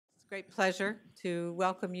great pleasure to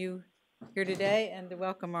welcome you here today and to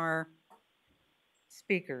welcome our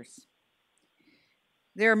speakers.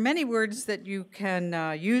 There are many words that you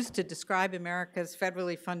can use to describe America's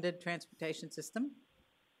federally funded transportation system.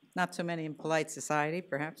 Not so many in polite society,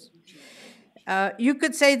 perhaps. You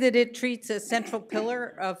could say that it treats a central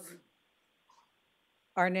pillar of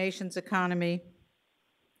our nation's economy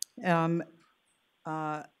as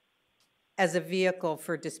a vehicle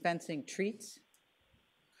for dispensing treats,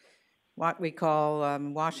 what we call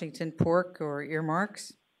Washington pork or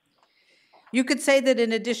earmarks. You could say that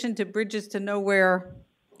in addition to bridges to nowhere,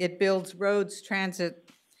 it builds roads,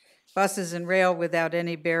 transit, buses, and rail without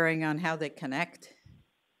any bearing on how they connect.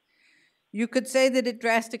 You could say that it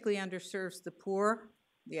drastically underserves the poor,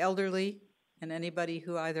 the elderly, and anybody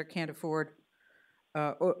who either can't afford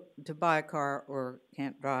to buy a car or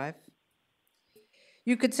can't drive.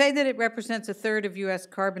 You could say that it represents a third of U.S.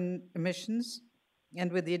 carbon emissions,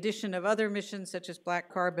 and with the addition of other emissions such as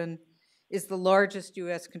black carbon, is the largest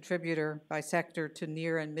U.S. contributor by sector to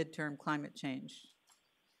near and midterm climate change.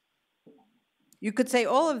 You could say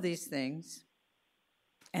all of these things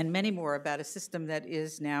and many more about a system that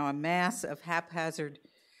is now a mass of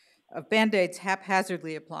Band-Aids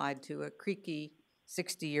haphazardly applied to a creaky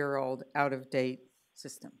 60-year-old out-of-date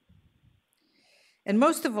system. And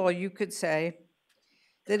most of all, you could say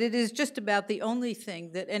that it is just about the only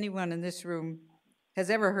thing that anyone in this room has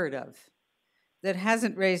ever heard of that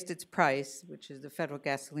hasn't raised its price, which is the federal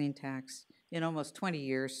gasoline tax, in almost 20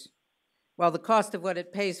 years, while the cost of what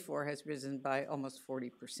it pays for has risen by almost 40%.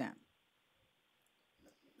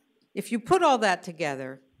 If you put all that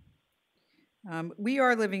together, we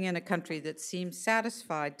are living in a country that seems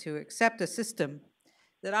satisfied to accept a system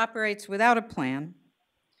that operates without a plan,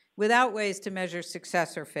 without ways to measure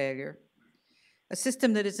success or failure, a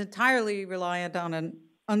system that is entirely reliant on an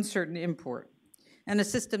uncertain import, and a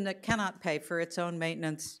system that cannot pay for its own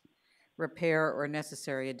maintenance, repair, or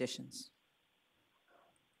necessary additions.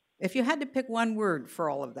 If you had to pick one word for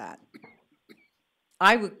all of that,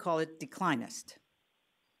 I would call it declinist.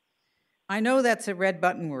 I know that's a red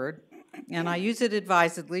button word, and I use it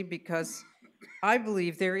advisedly because I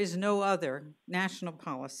believe there is no other national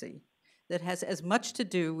policy that has as much to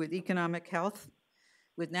do with economic health,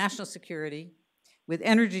 with national security, with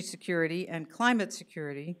energy security and climate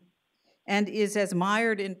security, and is as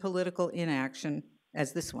mired in political inaction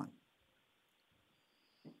as this one.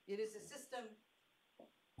 It is a system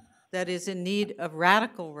that is in need of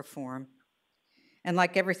radical reform, and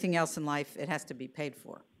like everything else in life, it has to be paid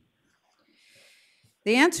for.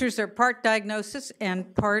 The answers are part diagnosis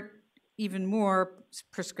and part, even more,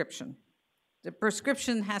 prescription. The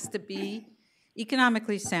prescription has to be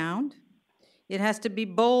economically sound. It has to be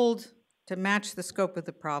bold to match the scope of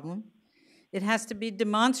the problem. It has to be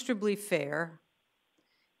demonstrably fair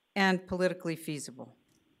and politically feasible.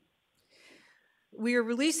 We are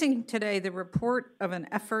releasing today the report of an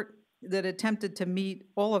effort that attempted to meet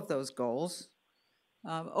all of those goals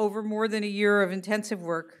over more than a year of intensive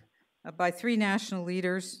work by 3 national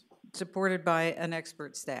leaders supported by an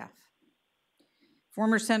expert staff.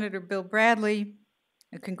 Former Senator Bill Bradley,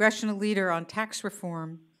 a congressional leader on tax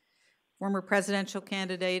reform, former presidential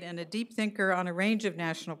candidate, and a deep thinker on a range of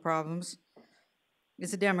national problems,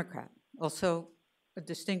 is a Democrat, also a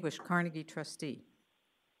distinguished Carnegie trustee.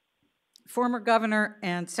 Former Governor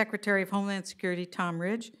and Secretary of Homeland Security Tom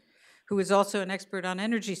Ridge, who is also an expert on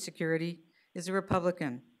energy security, is a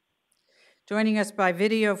Republican. Joining us by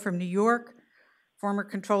video from New York, former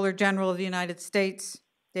Comptroller General of the United States,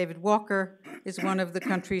 David Walker, is one of the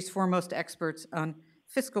country's foremost experts on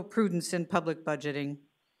fiscal prudence in public budgeting,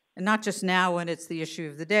 and not just now when it's the issue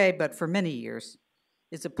of the day, but for many years,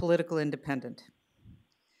 is a political independent.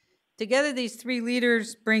 Together, these 3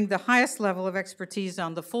 leaders bring the highest level of expertise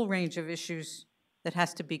on the full range of issues that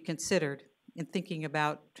has to be considered in thinking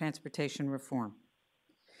about transportation reform.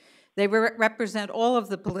 They represent all of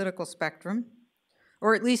the political spectrum,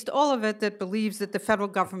 or at least all of it that believes that the federal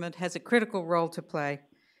government has a critical role to play,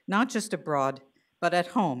 not just abroad, but at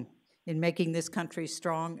home, in making this country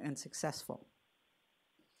strong and successful.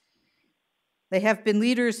 They have been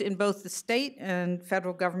leaders in both the state and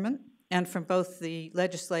federal government, and from both the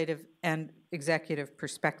legislative and executive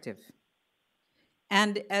perspective.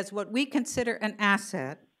 And as what we consider an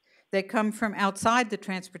asset, they come from outside the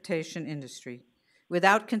transportation industry,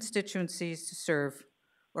 without constituencies to serve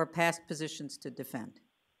or past positions to defend.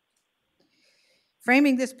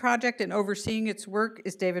 Framing this project and overseeing its work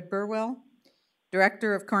is David Burwell,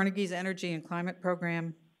 Director of Carnegie's Energy and Climate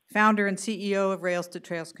Program, founder and CEO of Rails to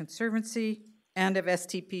Trails Conservancy, and of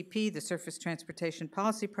STPP, the Surface Transportation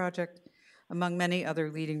Policy Project, among many other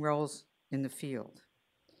leading roles in the field.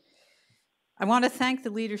 I want to thank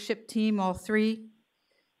the leadership team, all three,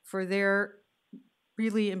 for their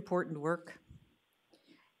really important work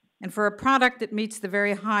and for a product that meets the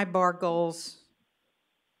very high bar goals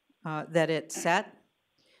that it set,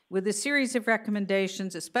 with a series of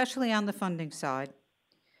recommendations, especially on the funding side,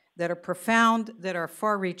 that are profound, that are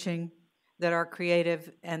far-reaching, that are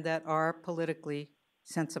creative, and that are politically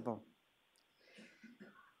sensible.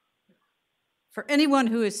 For anyone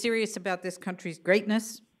who is serious about this country's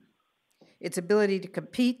greatness, its ability to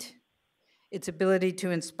compete, its ability to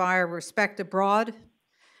inspire respect abroad,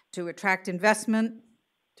 to attract investment,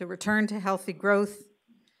 to return to healthy growth,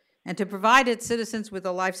 and to provide its citizens with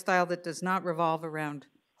a lifestyle that does not revolve around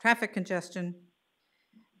traffic congestion,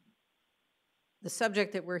 the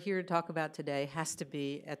subject that we're here to talk about today has to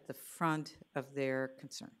be at the front of their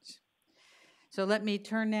concerns. So let me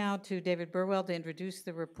turn now to David Burwell to introduce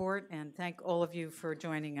the report and thank all of you for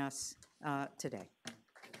joining us today.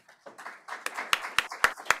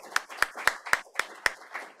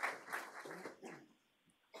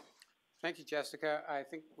 Thank you, Jessica. I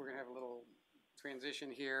think we're going to have a little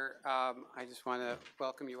transition here. I just want to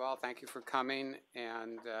welcome you all. Thank you for coming,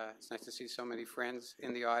 and it's nice to see so many friends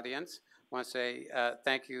in the audience. I want to say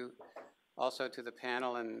thank you also to the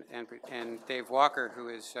panel and Dave Walker, who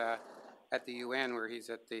is at the UN, where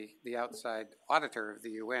he's at the outside auditor of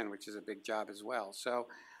the UN, which is a big job as well. So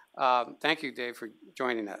thank you, Dave, for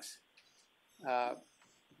joining us. How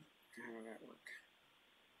will that work?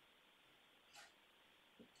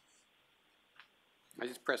 I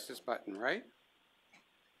just pressed this button, right?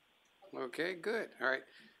 Okay, good. All right.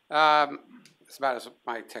 That's about as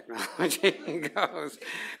my technology goes.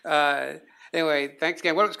 Anyway, thanks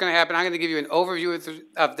again. What's going to happen, I'm going to give you an overview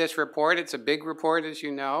of this report. It's a big report, as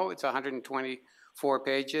you know. It's 124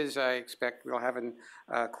 pages. I expect we'll have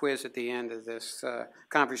a quiz at the end of this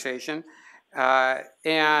conversation.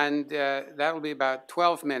 And that will be about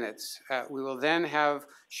 12 minutes. We will then have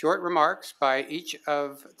short remarks by each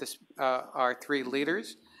of our three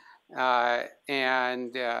leaders.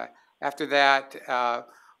 And after that,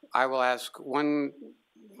 I will ask one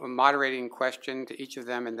moderating question to each of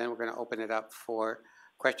them, and then we're going to open it up for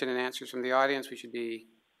question and answers from the audience. We should be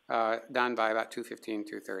done by about 2:15,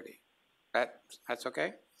 2:30. That's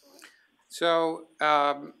okay? So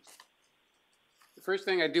the first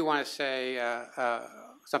thing I do want to say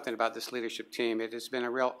something about this leadership team. It has been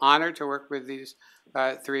a real honor to work with these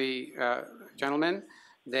three gentlemen.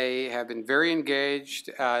 They have been very engaged.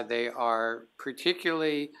 They are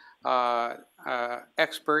particularly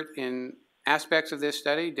expert in aspects of this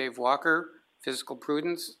study. Dave Walker, fiscal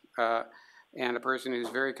prudence, and a person who's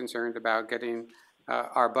very concerned about getting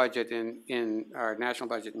our budget in our national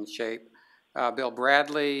budget in shape. Bill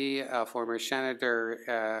Bradley, former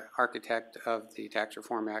senator, architect of the Tax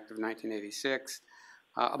Reform Act of 1986,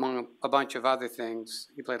 among a bunch of other things.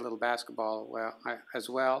 He played a little basketball as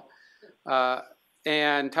well.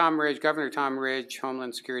 And Tom Ridge, Governor Tom Ridge,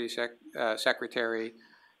 Homeland Security Secretary,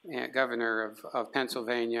 and Governor of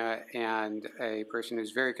Pennsylvania, and a person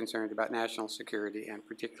who's very concerned about national security and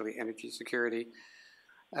particularly energy security.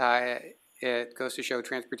 It goes to show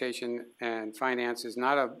transportation and finance is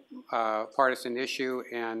not a partisan issue,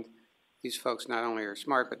 and these folks not only are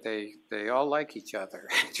smart, but they all like each other,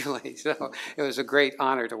 actually. So it was a great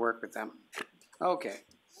honor to work with them. Okay.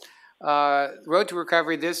 Road to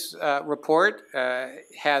Recovery, this report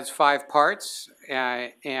has 5 parts,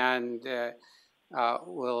 and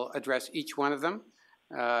we'll address each one of them.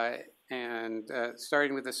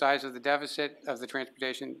 Starting with the size of the deficit, of the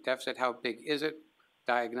transportation deficit, how big is it?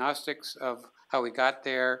 Diagnostics of how we got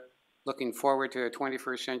there, looking forward to a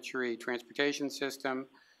 21st century transportation system,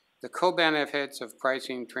 the co-benefits of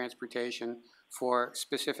pricing transportation for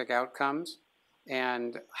specific outcomes,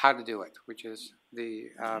 and how to do it, which is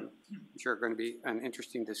I'm sure going to be an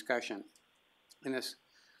interesting discussion in this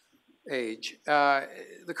age.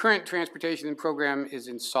 The current transportation program is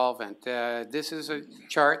insolvent. This is a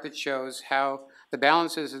chart that shows how the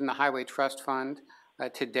balances in the Highway Trust Fund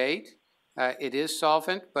to date. It is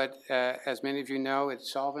solvent, but as many of you know,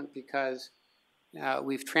 it's solvent because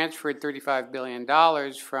we've transferred $35 billion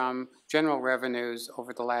from general revenues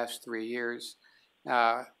over the last 3 years.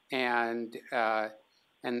 And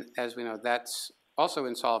as we know, that's also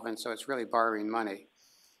insolvent, so it's really borrowing money.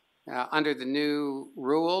 Under the new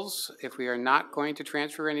rules, if we are not going to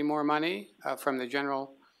transfer any more money from the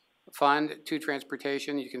general fund to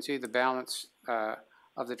transportation, you can see the balance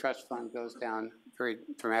of the trust fund goes down very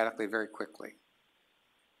dramatically, very quickly.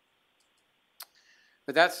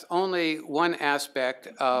 But that's only one aspect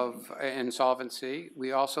of insolvency.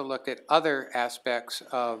 We also looked at other aspects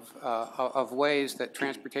of ways that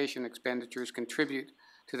transportation expenditures contribute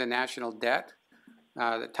to the national debt.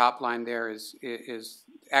 The top line there is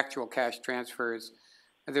actual cash transfers.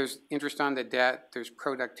 There's interest on the debt. There's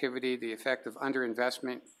productivity, the effect of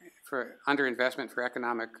underinvestment for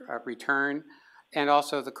economic return, and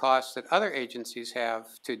also the costs that other agencies have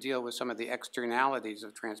to deal with some of the externalities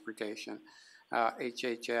of transportation,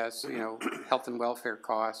 HHS, health and welfare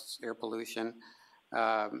costs, air pollution,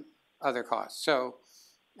 other costs. So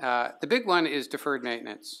the big one is deferred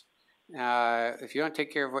maintenance. If you don't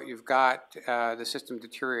take care of what you've got, the system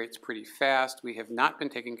deteriorates pretty fast. We have not been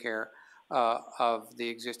taking care of the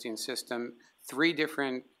existing system. Two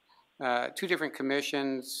different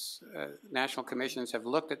commissions, national commissions, have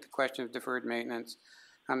looked at the question of deferred maintenance.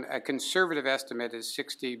 A conservative estimate is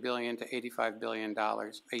 $60 billion to $85 billion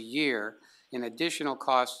a year in additional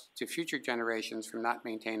costs to future generations from not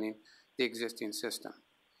maintaining the existing system.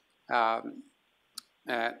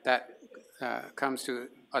 That comes to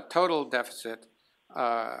a total deficit,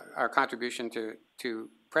 our contribution to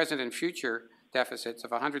present and future deficits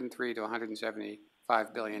of $103 to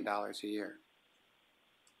 $175 billion a year.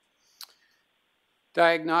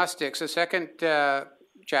 Diagnostics. The second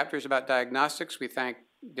chapter is about diagnostics. We thank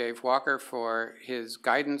Dave Walker for his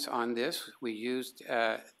guidance on this. We used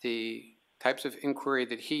the types of inquiry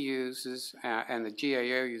that he uses and the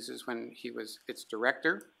GAO uses when he was its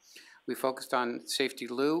director. We focused on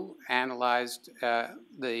SafetyLoo, analyzed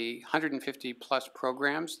the 150 plus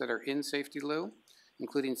programs that are in SafetyLoo,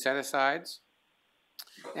 including set-asides.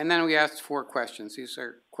 And then we asked 4 questions. These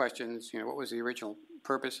are questions, what was the original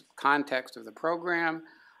purpose, context of the program?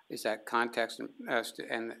 Is that context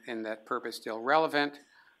and that purpose still relevant?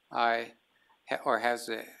 Or has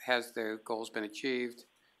the goals been achieved?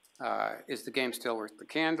 Is the game still worth the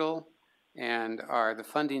candle? And are the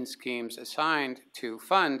funding schemes assigned to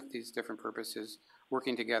fund these different purposes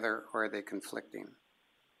working together, or are they conflicting?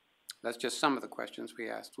 That's just some of the questions we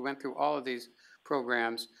asked. We went through all of these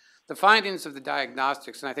programs. The findings of the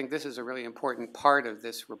diagnostics, and I think this is a really important part of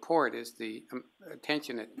this report, is the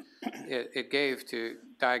attention it gave to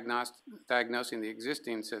diagnosing the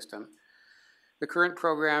existing system. The current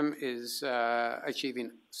program is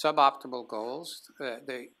achieving suboptimal goals.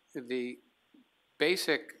 The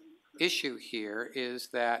basic issue here is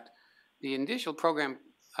that the initial program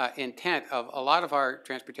intent of a lot of our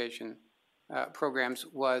transportation programs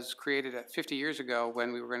was created 50 years ago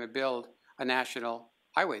when we were going to build a national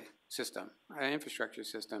highway system, an infrastructure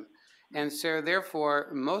system. And so therefore,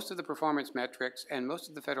 most of the performance metrics and most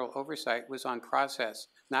of the federal oversight was on process,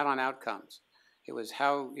 not on outcomes. It was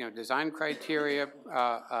how, design criteria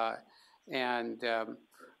and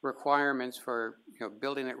requirements for,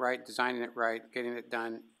 building it right, designing it right, getting it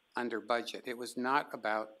done under budget. It was not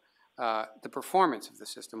about the performance of the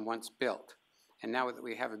system once built. And now that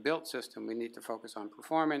we have a built system, we need to focus on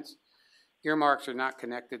performance. Earmarks are not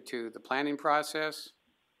connected to the planning process.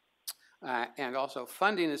 And also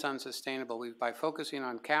funding is unsustainable. By focusing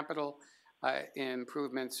on capital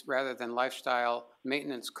improvements rather than lifestyle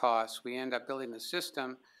maintenance costs, we end up building a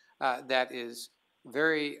system that is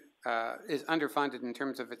is underfunded in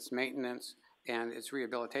terms of its maintenance and its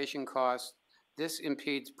rehabilitation costs. This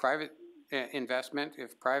impedes private investment.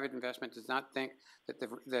 If private investment does not think that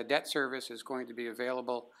the debt service is going to be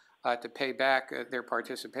available to pay back their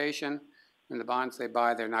participation in the bonds they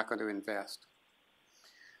buy, they're not going to invest.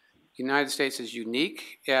 The United States is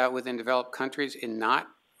unique within developed countries in not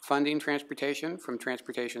funding transportation from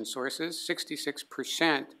transportation sources.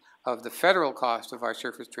 66% of the federal cost of our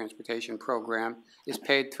surface transportation program is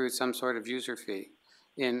paid through some sort of user fee.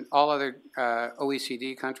 In all other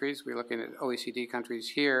OECD countries, we're looking at OECD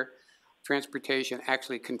countries here, transportation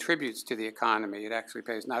actually contributes to the economy. It actually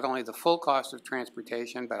pays not only the full cost of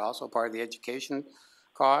transportation, but also part of the education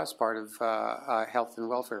costs, part of health and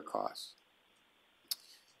welfare costs.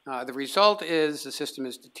 The result is the system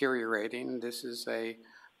is deteriorating. This is a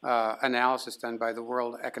analysis done by the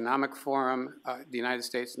World Economic Forum. The United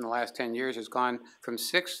States in the last 10 years has gone from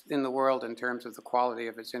 6th in the world in terms of the quality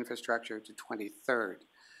of its infrastructure to 23rd.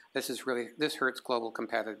 This hurts global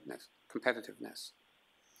competitiveness.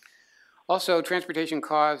 Also, transportation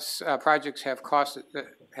costs, projects have costs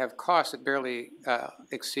that barely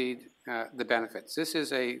exceed the benefits. This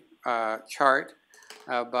is a chart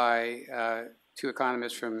by 2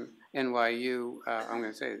 economists from NYU, I'm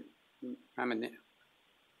going to say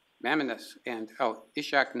Maminis and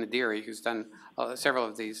Ishak Nadiri, who's done several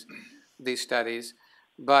of these studies.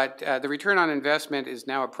 But the return on investment is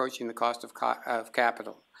now approaching the cost of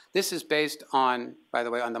capital. This is based on, by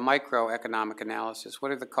the way, on the microeconomic analysis.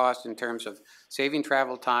 What are the costs in terms of saving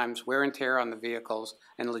travel times, wear and tear on the vehicles,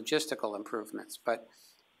 and logistical improvements? But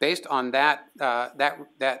based on that,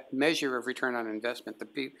 that measure of return on investment,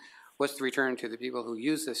 what's the return to the people who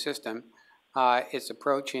use the system, it's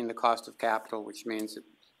approaching the cost of capital, which means it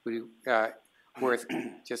would be worth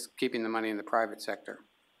just keeping the money in the private sector.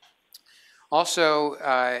 Also,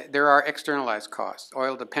 there are externalized costs.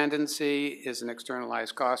 Oil dependency is an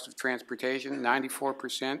externalized cost of transportation.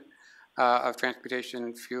 94% of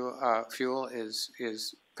transportation fuel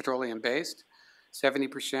is petroleum-based.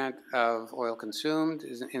 70% of oil consumed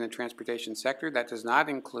is in the transportation sector. That does not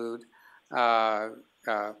include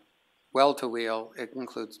well-to-wheel. It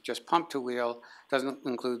includes just pump-to-wheel. Doesn't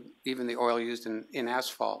include even the oil used in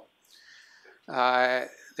asphalt.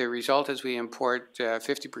 The result is we import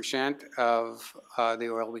 50% of the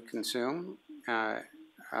oil we consume,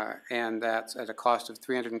 and that's at a cost of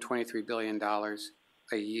 $323 billion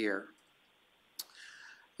a year.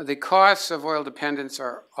 The costs of oil dependence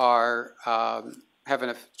have a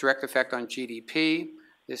direct effect on GDP.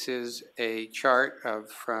 This is a chart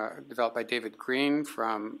developed by David Green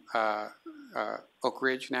from Oak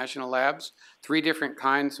Ridge National Labs. 3 different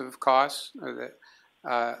kinds of costs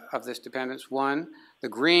of this dependence. One, the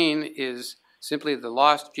green is simply the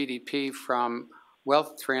lost GDP from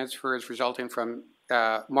wealth transfers resulting from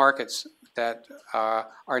markets that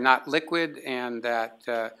are not liquid, and that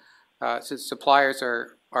since suppliers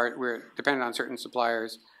we're dependent on certain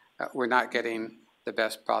suppliers, we're not getting the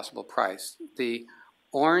best possible price. The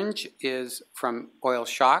orange is from oil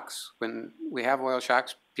shocks. When we have oil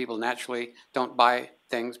shocks, people naturally don't buy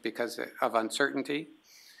things because of uncertainty.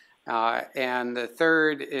 And the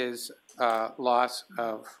third is loss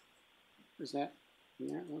of, is that in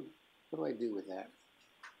there? What do I do with that?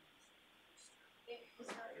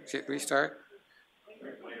 Should restart?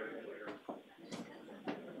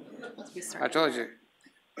 I told you.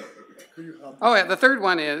 Oh, yeah, the third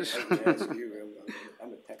one is. I'm a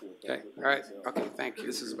technical guy. Okay, all right, okay, thank you.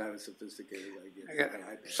 This is about as sophisticated as I get.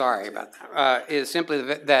 Sorry about that. Is simply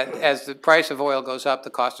that as the price of oil goes up, the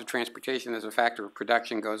cost of transportation as a factor of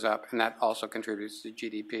production goes up, and that also contributes to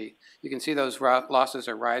GDP. You can see those losses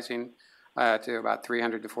are rising to about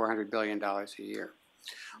 $300 to $400 billion a year.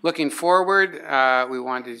 Looking forward,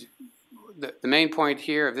 the main point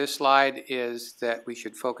here of this slide is that we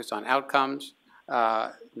should focus on outcomes.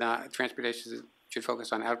 Transportation should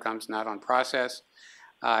focus on outcomes, not on process.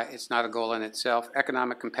 It's not a goal in itself.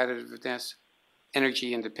 Economic competitiveness,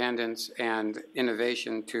 energy independence, and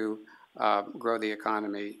innovation to grow the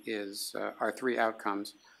economy are 3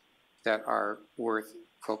 outcomes that are worth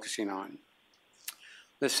focusing on.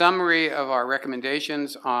 The summary of our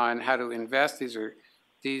recommendations on how to invest, these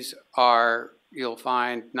are you'll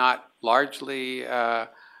find not largely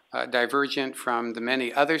divergent from the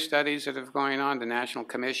many other studies that have going on, the national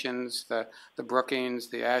commissions, the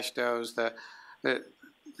Brookings, the AASHTOs, the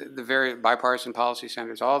various bipartisan policy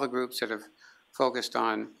centers, all the groups that have focused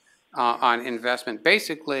on investment.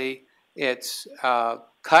 Basically, it's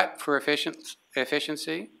cut for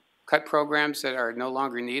efficiency, cut programs that are no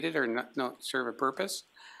longer needed or don't serve a purpose,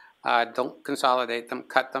 don't consolidate them,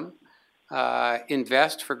 cut them,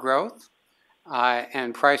 invest for growth,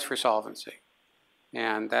 and price for solvency.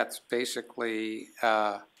 And that's basically,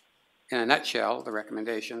 in a nutshell, the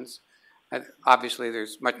recommendations. Obviously,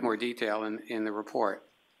 there's much more detail in the report.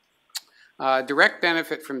 Direct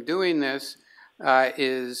benefit from doing this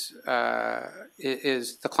is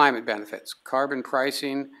the climate benefits. Carbon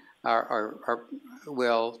pricing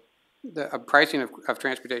pricing of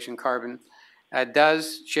transportation carbon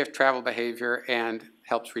does shift travel behavior and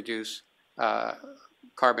helps reduce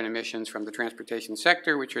carbon emissions from the transportation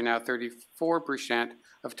sector, which are now 34%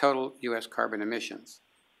 of total U.S. carbon emissions.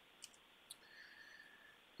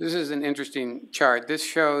 This is an interesting chart. This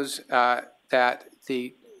shows that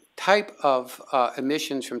the type of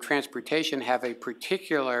emissions from transportation have a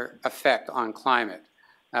particular effect on climate,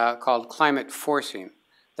 called climate forcing.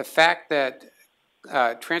 The fact that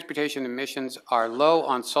transportation emissions are low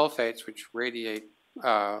on sulfates, which radiate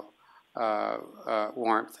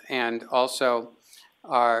warmth, and also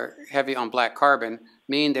are heavy on black carbon,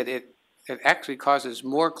 mean that it actually causes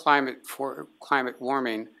more climate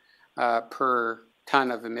warming per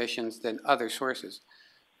ton of emissions than other sources.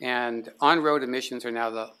 And on-road emissions are now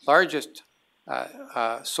the largest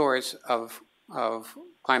source of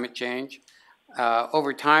climate change.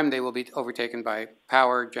 Over time, they will be overtaken by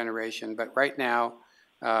power generation, but right now,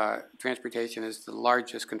 transportation is the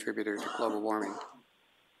largest contributor to global warming.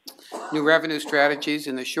 New revenue strategies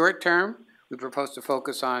in the short term, we propose to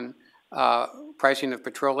focus on pricing of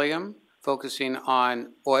petroleum, focusing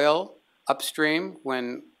on oil upstream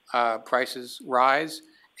when prices rise,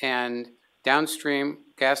 and downstream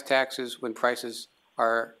gas taxes when prices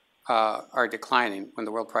are are declining, when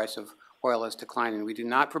the world price of oil is declining. We do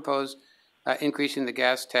not propose increasing the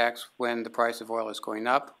gas tax when the price of oil is going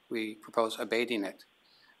up. We propose abating it.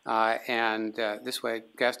 This way,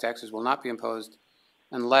 gas taxes will not be imposed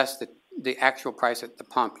unless the actual price at the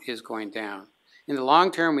pump is going down. In the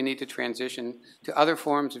long term, we need to transition to other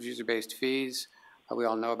forms of user-based fees. We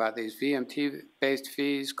all know about these VMT-based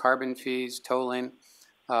fees, carbon fees, tolling.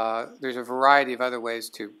 There's a variety of other ways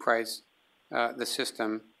to price the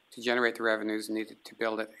system to generate the revenues needed to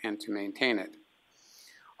build it and to maintain it.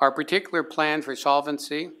 Our particular plan for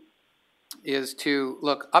solvency is to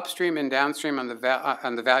look upstream and downstream on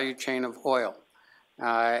the value chain of oil.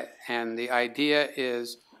 And the idea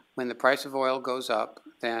is when the price of oil goes up,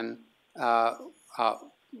 then the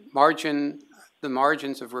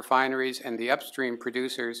margins of refineries and the upstream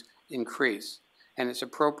producers increase. And it's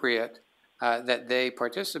appropriate that they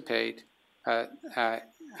participate in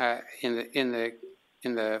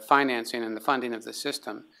the financing and the funding of the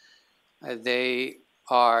system.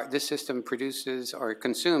 This system produces or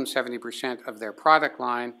consumes 70% of their product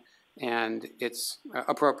line, and it's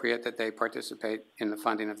appropriate that they participate in the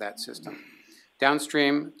funding of that system.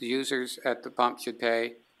 Downstream, the users at the pump should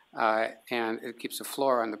pay, and it keeps a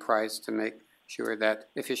floor on the price to make sure that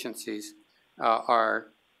efficiencies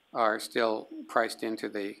are still priced into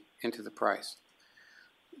the price.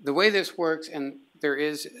 The way this works, and there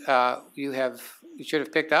is you should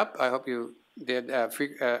have picked up. I hope you did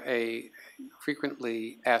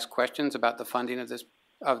frequently ask questions about the funding of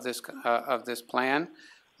this plan.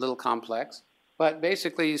 A little complex, but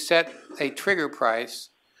basically you set a trigger price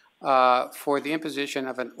for the imposition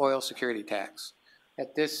of an oil security tax.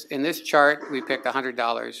 In this chart, we picked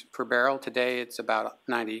 $100 per barrel. Today, it's about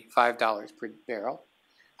 $95 per barrel.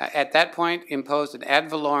 At that point, imposed an ad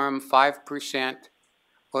valorem 5%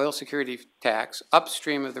 oil security tax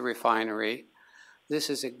upstream of the refinery. This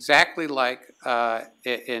is exactly like,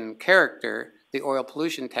 in character, the oil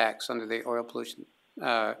pollution tax under the Oil Pollution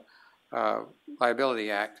Liability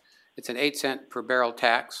Act. It's an 8-cent per barrel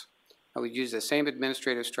tax. We use the same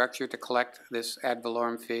administrative structure to collect this ad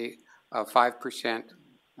valorem fee of 5%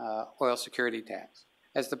 oil security tax.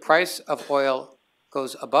 As the price of oil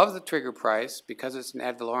goes above the trigger price, because it's an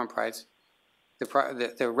ad valorem price,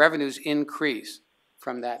 the revenues increase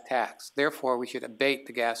from that tax. Therefore, we should abate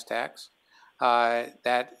the gas tax.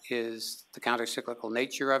 That is the counter-cyclical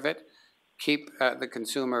nature of it. Keep the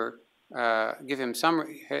consumer, give him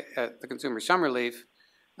the consumer some relief,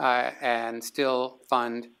 and still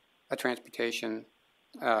fund a transportation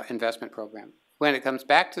investment program. When it comes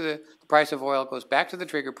back to the price of oil, goes back to the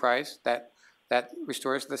trigger price, that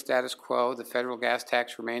restores the status quo. The federal gas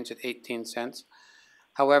tax remains at 18 cents.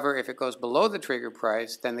 However, if it goes below the trigger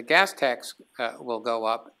price, then the gas tax will go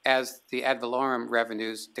up as the ad valorem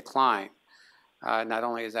revenues decline. Not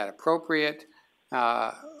only is that appropriate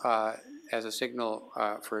as a signal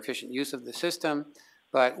for efficient use of the system,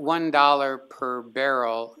 but $1 per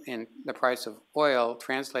barrel in the price of oil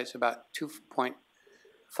translates about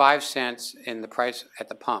 2.5 cents in the price at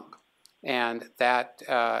the pump. And that,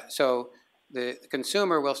 so the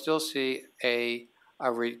consumer will still see a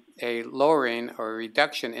lowering or a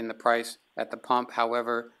reduction in the price at the pump.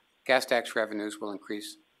 However, gas tax revenues will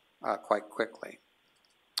increase quite quickly.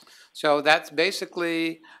 So that's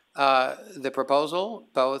basically the proposal,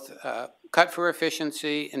 both cut for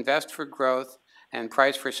efficiency, invest for growth, and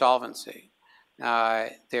price for solvency.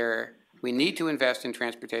 We need to invest in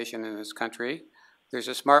transportation in this country. There's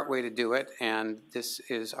a smart way to do it, and this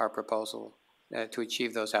is our proposal to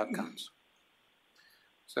achieve those outcomes.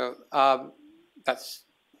 So that's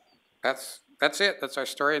it. That's our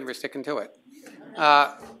story, and we're sticking to it.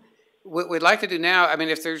 What we'd like to do now, I mean,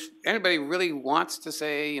 if there's anybody really wants to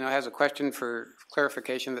say, has a question for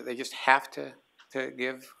clarification that they just have to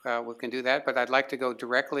give, we can do that. But I'd like to go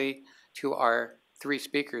directly to our three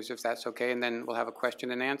speakers, if that's okay, and then we'll have a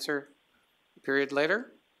question and answer period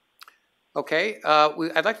later. Okay,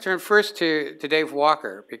 I'd like to turn first to Dave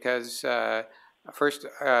Walker, because first,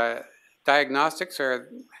 diagnostics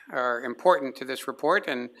are important to this report,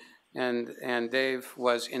 and Dave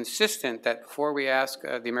was insistent that before we ask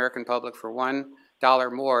the American public for $1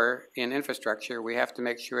 more in infrastructure, we have to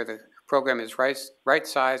make sure the program is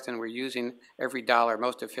right-sized and we're using every dollar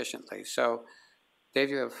most efficiently. So, Dave,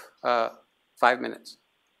 you have 5 minutes.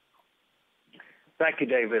 Thank you,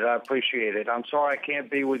 David. I appreciate it. I'm sorry I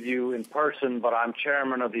can't be with you in person, but I'm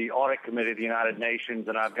chairman of the Audit Committee of the United Nations,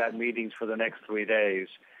 and I've got meetings for the next 3 days.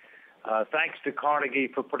 Thanks to Carnegie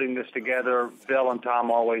for putting this together. Bill and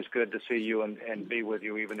Tom, always good to see you and be with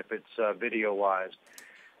you, even if it's video-wise.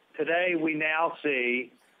 Today, we now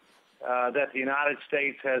see that the United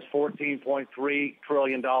States has $14.3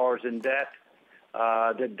 trillion in debt,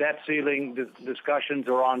 that debt ceiling discussions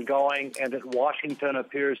are ongoing, and that Washington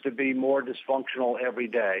appears to be more dysfunctional every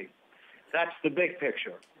day. That's the big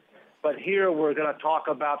picture. But here we're going to talk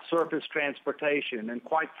about surface transportation. And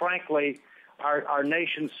quite frankly, our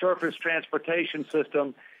nation's surface transportation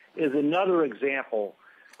system is another example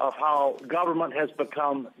of how government has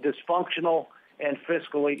become dysfunctional and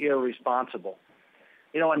fiscally irresponsible.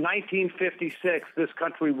 You know, in 1956, this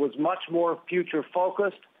country was much more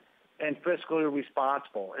future-focused and fiscally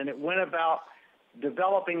responsible, and it went about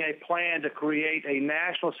developing a plan to create a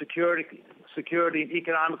national security and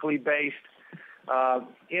economically based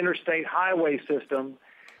interstate highway system,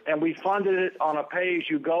 and we funded it on a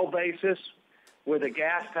pay-as-you-go basis with a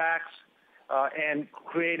gas tax and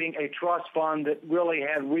creating a trust fund that really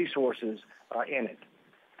had resources in it.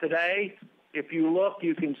 Today, if you look,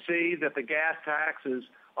 you can see that the gas tax is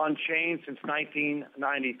unchanged since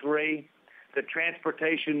 1993. The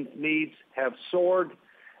transportation needs have soared,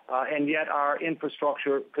 and yet our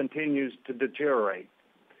infrastructure continues to deteriorate.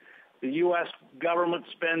 The U.S. government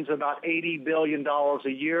spends about $80 billion a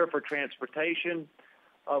year for transportation,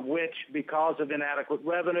 of which, because of inadequate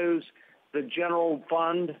revenues, the general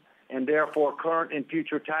fund and therefore current and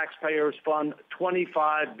future taxpayers fund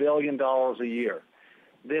 $25 billion a year.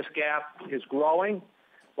 This gap is growing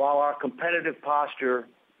while our competitive posture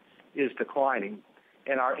is declining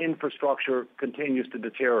and our infrastructure continues to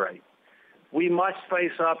deteriorate. We must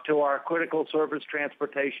face up to our critical surface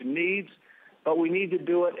transportation needs, but we need to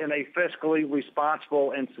do it in a fiscally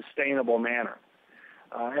responsible and sustainable manner.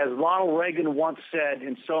 As Ronald Reagan once said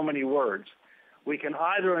in so many words, we can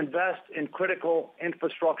either invest in critical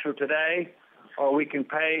infrastructure today or we can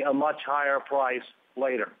pay a much higher price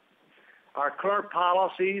later. Our current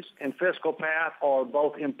policies and fiscal path are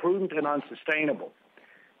both imprudent and unsustainable.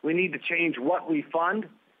 We need to change what we fund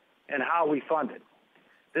and how we fund it.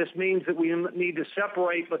 This means that we need to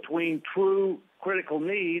separate between true critical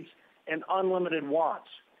needs and unlimited wants.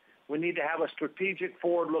 We need to have a strategic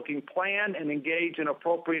forward-looking plan and engage in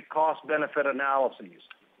appropriate cost-benefit analyses.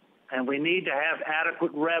 And we need to have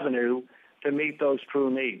adequate revenue to meet those true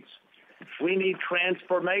needs. We need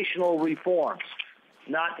transformational reforms,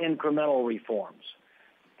 not incremental reforms.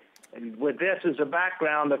 And with this as a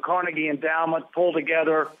background, the Carnegie Endowment pulled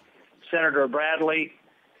together Senator Bradley,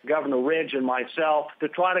 Governor Ridge, and myself to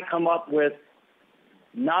try to come up with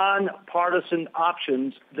nonpartisan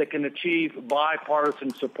options that can achieve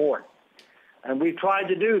bipartisan support. And we tried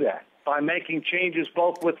to do that by making changes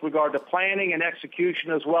both with regard to planning and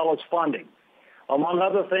execution as well as funding. Among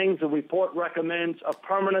other things, the report recommends a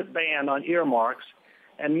permanent ban on earmarks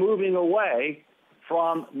and moving away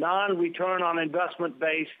from non-return on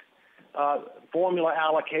investment-based formula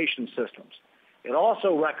allocation systems. It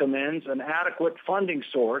also recommends an adequate funding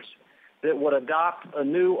source that would adopt a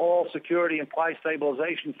new oil security and price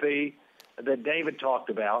stabilization fee that David talked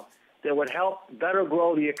about that would help better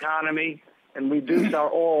grow the economy and reduce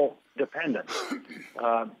our oil dependence.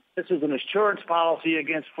 This is an assurance policy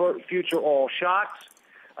against future oil shocks,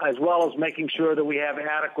 as well as making sure that we have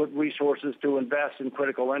adequate resources to invest in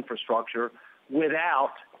critical infrastructure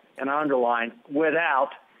without, and I underline, without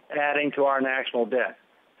adding to our national debt.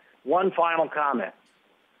 One final comment.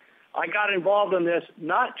 I got involved in this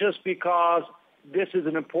not just because this is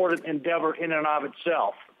an important endeavor in and of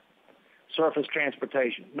itself, surface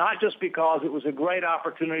transportation, not just because it was a great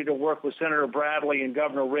opportunity to work with Senator Bradley and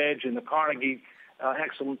Governor Ridge and the Carnegie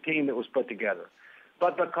excellent team that was put together,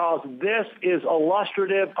 but because this is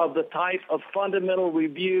illustrative of the type of fundamental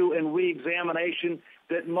review and reexamination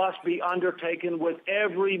that must be undertaken with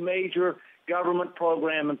every major government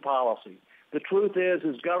program and policy. The truth is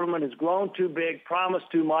government has grown too big,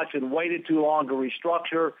 promised too much, and waited too long to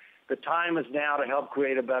restructure. The time is now to help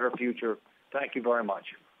create a better future. Thank you very much.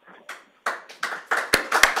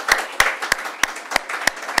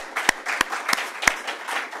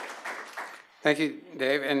 Thank you,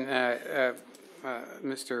 Dave. And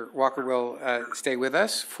Mr. Walker will stay with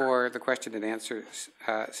us for the question and answer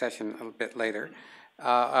session a little bit later.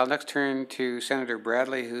 I'll next turn to Senator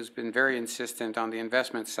Bradley, who's been very insistent on the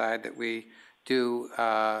investment side that we do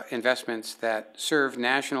investments that serve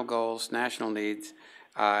national goals, national needs,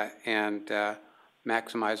 and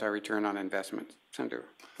maximize our return on investment. Senator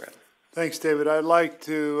Bradley. Thanks, David. I'd like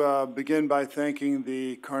to begin by thanking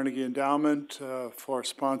the Carnegie Endowment for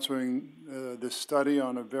sponsoring this study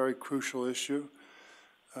on a very crucial issue.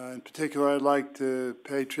 In particular, I'd like to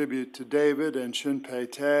pay tribute to David and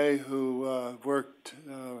Shinpei Tay, who worked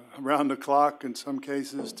around the clock in some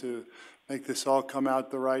cases to make this all come out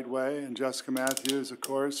the right way. And Jessica Matthews, of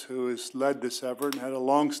course, who has led this effort and had a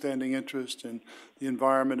long-standing interest in the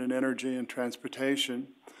environment and energy and transportation.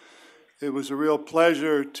 It was a real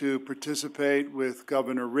pleasure to participate with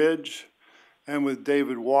Governor Ridge and with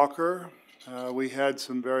David Walker. We had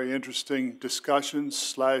some very interesting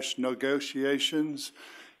discussions / negotiations,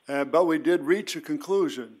 but we did reach a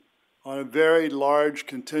conclusion on a very large,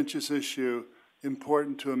 contentious issue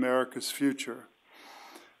important to America's future.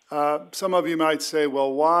 Some of you might say,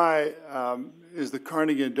 well, why is the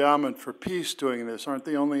Carnegie Endowment for Peace doing this? Aren't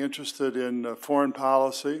they only interested in foreign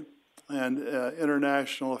policy and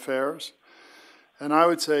international affairs? And I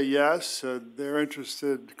would say yes, they're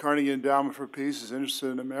interested, Carnegie Endowment for Peace is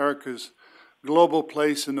interested in America's global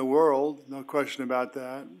place in the world, no question about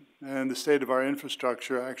that. And the state of our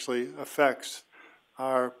infrastructure actually affects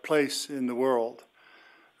our place in the world,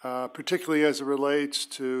 particularly as it relates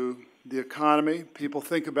to the economy. People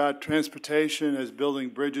think about transportation as building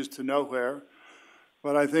bridges to nowhere,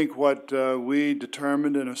 but I think what we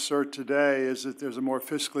determined and assert today is that there's a more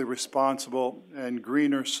fiscally responsible and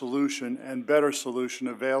greener solution and better solution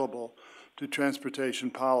available to transportation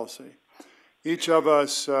policy. Each of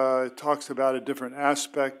us talks about a different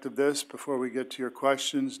aspect of this before we get to your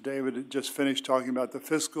questions. David just finished talking about the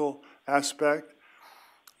fiscal aspect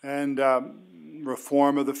and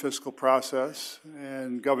reform of the fiscal process.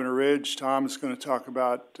 And Governor Ridge, Tom, is going to talk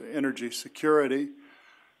about energy security.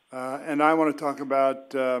 And I want to talk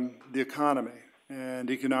about the economy and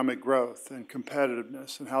economic growth and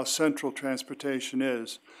competitiveness and how central transportation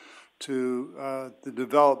is to the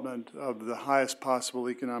development of the highest possible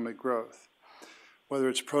economic growth. Whether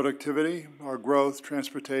it's productivity or growth,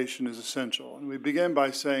 transportation is essential. And we begin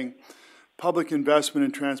by saying public investment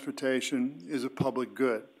in transportation is a public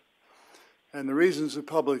good. And the reason it's a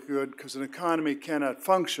public good, because an economy cannot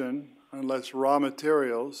function unless raw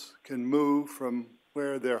materials can move from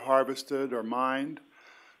where they're harvested or mined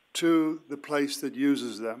to the place that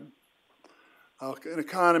uses them. An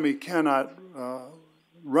economy cannot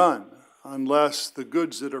run unless the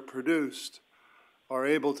goods that are produced are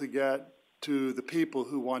able to get to the people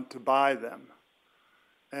who want to buy them.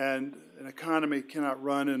 And an economy cannot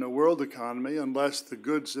run in a world economy unless the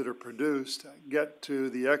goods that are produced get to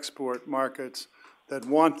the export markets that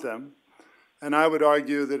want them. And I would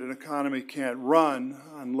argue that an economy can't run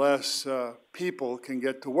unless people can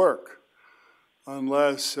get to work,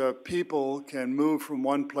 unless people can move from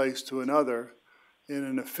one place to another in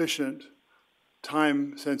an efficient,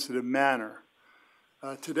 time-sensitive manner.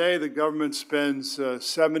 Today, the government spends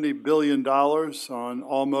 $70 billion on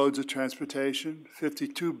all modes of transportation,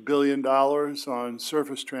 $52 billion on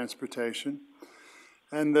surface transportation.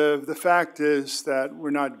 And the fact is that we're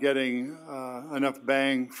not getting enough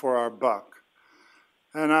bang for our buck.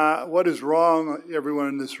 And what is wrong, everyone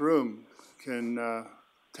in this room can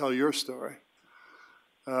tell your story.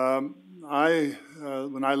 When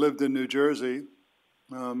I lived in New Jersey,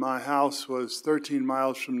 my house was 13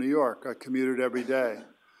 miles from New York. I commuted every day.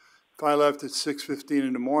 If I left at 6:15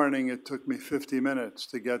 in the morning, it took me 50 minutes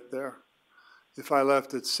to get there. If I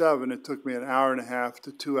left at 7, it took me an hour and a half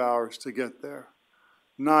to 2 hours to get there.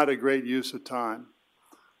 Not a great use of time.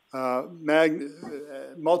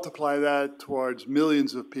 Multiply that towards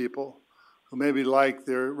millions of people who maybe like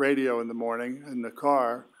their radio in the morning in the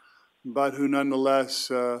car, but who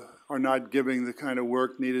nonetheless are not giving the kind of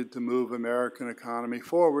work needed to move American economy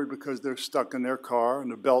forward because they're stuck in their car in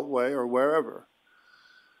the Beltway or wherever.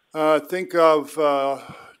 Think of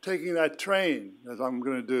taking that train, as I'm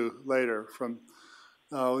going to do later, from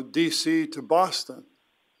D.C. to Boston.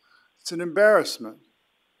 It's an embarrassment.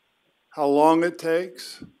 How long it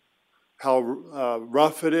takes, how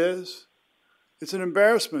rough it is. It's an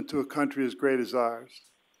embarrassment to a country as great as ours.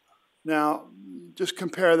 Now, just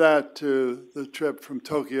compare that to the trip from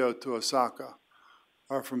Tokyo to Osaka,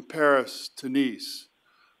 or from Paris to Nice,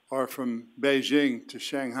 or from Beijing to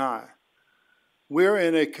Shanghai. We're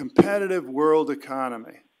in a competitive world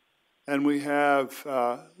economy, and we have,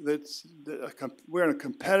 we're in a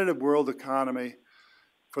competitive world economy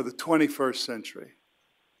for the 21st century,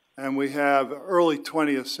 and we have early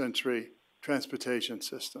 20th century transportation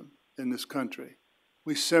system in this country.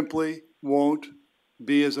 We simply won't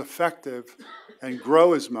be as effective and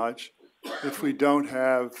grow as much if we don't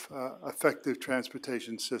have effective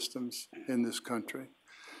transportation systems in this country.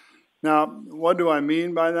 Now, what do I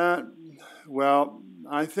mean by that? Well,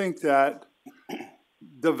 I think that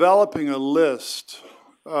developing a list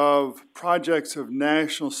of projects of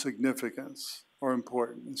national significance are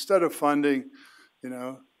important. Instead of funding,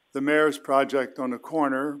 the mayor's project on the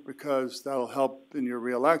corner because that'll help in your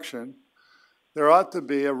reelection, there ought to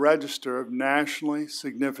be a register of nationally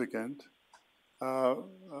significant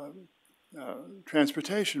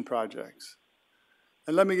transportation projects.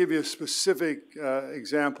 And let me give you a specific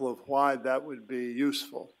example of why that would be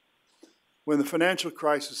useful. When the financial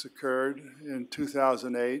crisis occurred in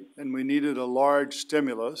 2008 and we needed a large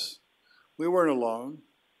stimulus, we weren't alone.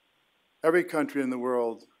 Every country in the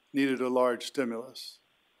world needed a large stimulus.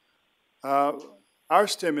 Our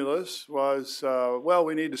stimulus was, well,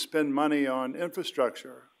 we need to spend money on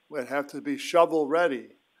infrastructure. We'd have to be shovel ready,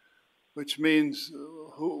 which means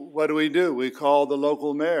what do? We call the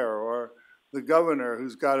local mayor or the governor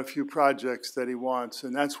who's got a few projects that he wants,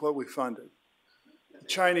 and that's what we funded. The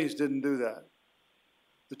Chinese didn't do that.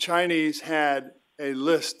 The Chinese had a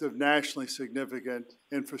list of nationally significant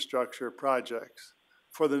infrastructure projects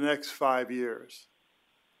for the next 5 years.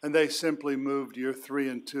 And they simply moved year 3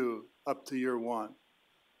 and 2 up to year 1.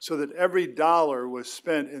 So that every dollar was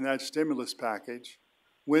spent in that stimulus package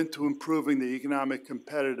went to improving the economic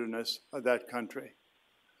competitiveness of that country.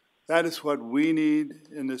 That is what we need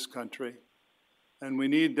in this country. And we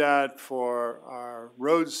need that for our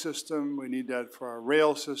road system, we need that for our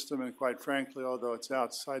rail system, and quite frankly, although it's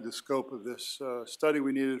outside the scope of this study,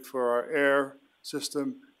 we need it for our air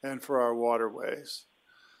system and for our waterways.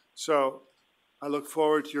 So I look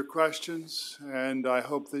forward to your questions, and I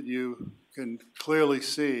hope that you can clearly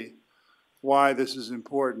see why this is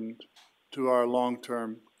important to our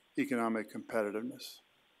long-term economic competitiveness.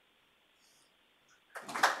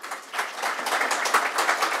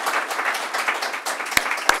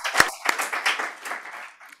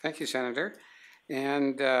 Thank you, Senator.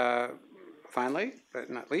 And finally, but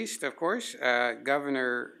not least, of course,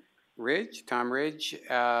 Governor Ridge, Tom Ridge,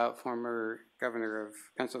 former governor of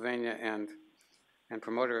Pennsylvania and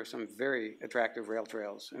promoter of some very attractive rail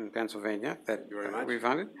trails in Pennsylvania that we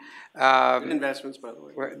funded. Good investments, by the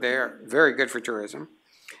way. They are very good for tourism.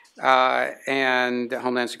 And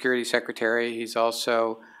Homeland Security Secretary. He's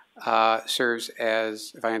also serves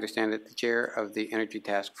as, if I understand it, the chair of the Energy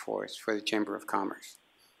Task Force for the Chamber of Commerce.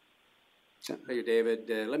 Thank you, David.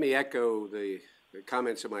 Let me echo the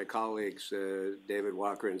comments of my colleagues, David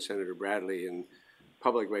Walker and Senator Bradley, in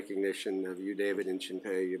public recognition of you, David, and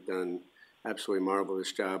Chinpei. You've done absolutely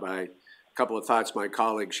marvelous job. A couple of thoughts my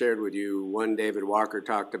colleague shared with you. One, David Walker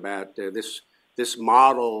talked about this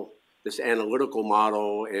model, this analytical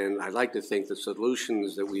model, and I'd like to think the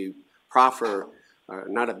solutions that we proffer are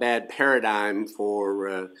not a bad paradigm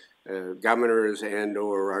for governors and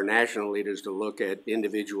or our national leaders to look at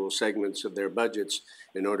individual segments of their budgets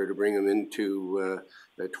in order to bring them into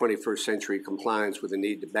the 21st century compliance with the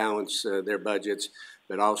need to balance their budgets,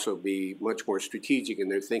 but also be much more strategic in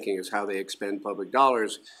their thinking as how they expend public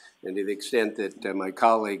dollars. And to the extent that my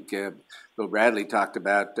colleague Bill Bradley talked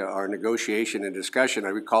about our negotiation and discussion, I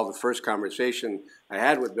recall the first conversation I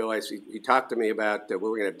had with Bill. He talked to me about we're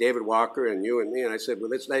going to have David Walker and you and me, and I said,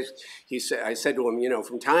 well, that's nice. I said to him, you know,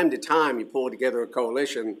 from time to time you pull together a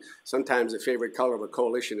coalition. Sometimes the favorite color of a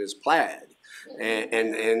coalition is plaid.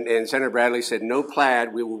 And Senator Bradley said, no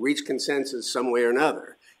plaid. We will reach consensus some way or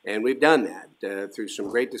another. And we've done that through some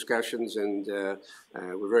great discussions, and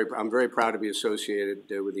I'm very proud to be associated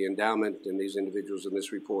with the endowment and these individuals in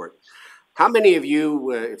this report. How many of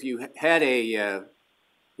you, if you had in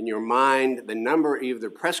your mind the number of either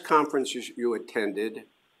press conferences you attended,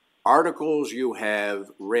 articles you have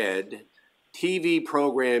read, TV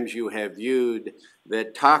programs you have viewed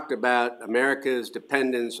that talked about America's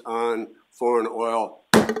dependence on foreign oil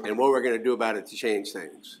and what we're going to do about it to change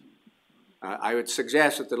things? I would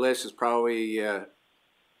suggest that the list is probably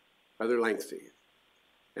rather lengthy.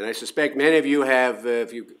 And I suspect many of you have,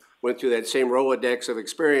 if you went through that same Rolodex of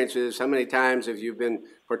experiences, how many times have you been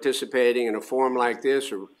participating in a forum like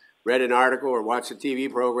this or read an article or watched a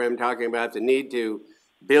TV program talking about the need to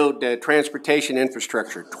build transportation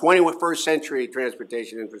infrastructure, 21st century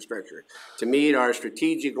transportation infrastructure, to meet our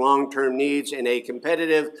strategic long-term needs in a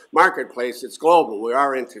competitive marketplace that's global. We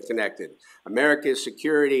are interconnected. America's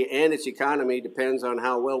security and its economy depends on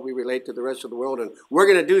how well we relate to the rest of the world, and we're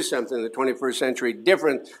going to do something in the 21st century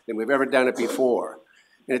different than we've ever done it before.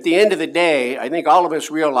 And at the end of the day, I think all of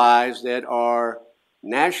us realize that our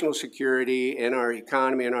national security and our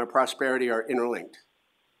economy and our prosperity are interlinked.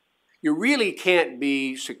 You really can't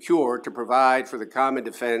be secure to provide for the common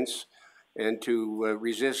defense and to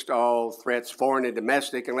resist all threats, foreign and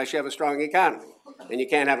domestic, unless you have a strong economy. And you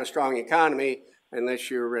can't have a strong economy unless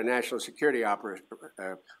your national security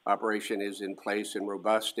operation is in place and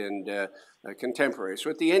robust and contemporary. So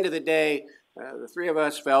at the end of the day, the three of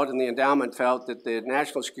us felt, and the endowment felt, that the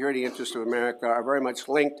national security interests of America are very much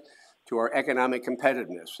linked to our economic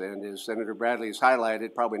competitiveness. And as Senator Bradley has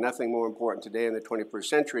highlighted, probably nothing more important today in the 21st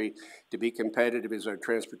century to be competitive is our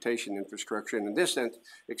transportation infrastructure. And in this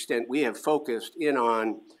extent, we have focused in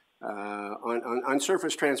on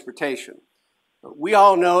surface transportation. We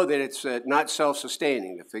all know that it's not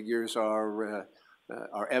self-sustaining. The figures are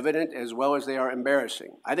evident as well as they are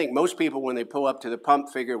embarrassing. I think most people, when they pull up to the pump,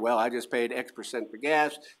 figure, well, I just paid X% for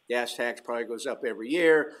gas tax probably goes up every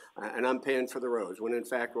year, and I'm paying for the roads, when in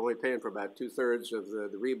fact we're only paying for about 2/3 of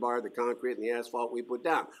the rebar, the concrete, and the asphalt we put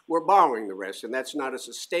down. We're borrowing the rest, and that's not a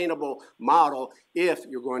sustainable model if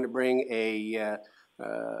you're going to bring a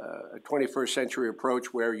 21st century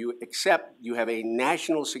approach where you accept you have a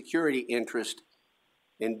national security interest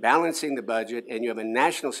in balancing the budget, and you have a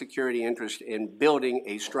national security interest in building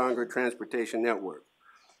a stronger transportation network.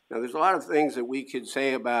 Now, there's a lot of things that we could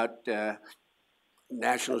say about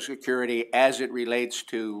national security as it relates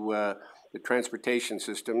to the transportation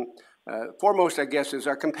system. Foremost, I guess, is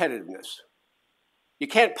our competitiveness. You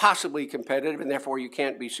can't possibly be competitive, and therefore you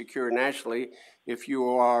can't be secure nationally if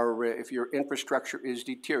your infrastructure is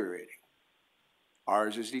deteriorating.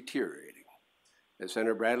 Ours is deteriorating. As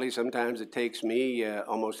Senator Bradley, sometimes it takes me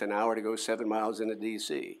almost an hour to go 7 miles into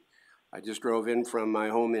D.C. I just drove in from my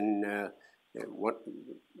home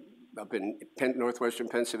up in northwestern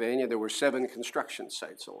Pennsylvania. There were 7 construction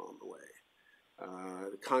sites along the way.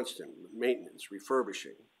 Constant maintenance,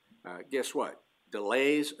 refurbishing. Guess what?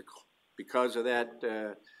 Delays because of that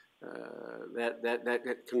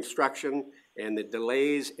construction, and the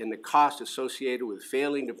delays and the cost associated with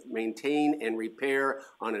failing to maintain and repair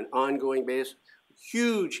on an ongoing basis.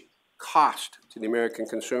 Huge cost to the American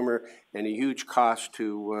consumer and a huge cost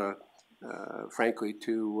to, frankly,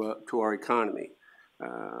 to our economy.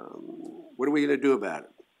 What are we going to do about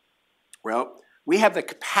it? Well, we have the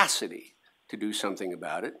capacity to do something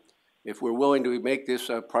about it if we're willing to make this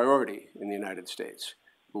a priority in the United States.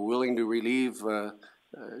 We're willing to relieve, to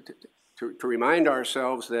remind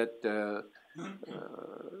ourselves that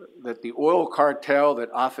that the oil cartel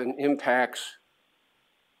that often impacts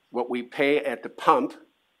what we pay at the pump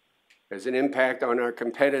has an impact on our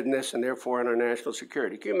competitiveness and therefore on our national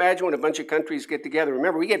security. Can you imagine when a bunch of countries get together?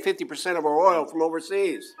 Remember, we get 50% of our oil from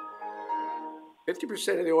overseas.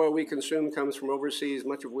 50% of the oil we consume comes from overseas,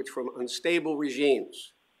 much of which from unstable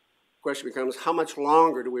regimes. The question becomes, how much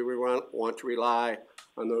longer do we want to rely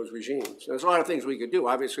on those regimes? There's a lot of things we could do.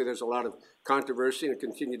 Obviously, there's a lot of controversy and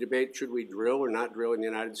continued debate. Should we drill or not drill in the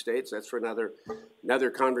United States? That's for another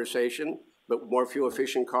conversation. But more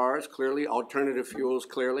fuel-efficient cars, clearly. Alternative fuels,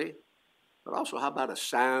 clearly. But also, how about a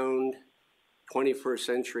sound 21st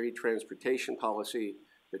century transportation policy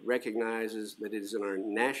that recognizes that it is in our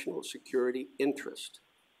national security interest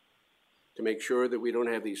to make sure that we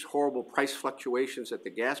don't have these horrible price fluctuations at the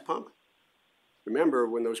gas pump? Remember,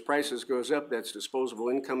 when those prices goes up, that's disposable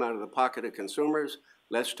income out of the pocket of consumers,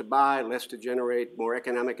 less to buy, less to generate more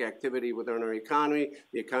economic activity within our economy.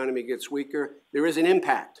 The economy gets weaker. There is an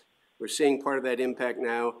impact. We're seeing part of that impact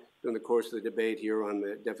now during the course of the debate here on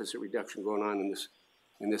the deficit reduction going on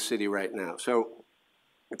in this city right now. So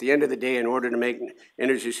at the end of the day, in order to make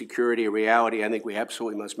energy security a reality, I think we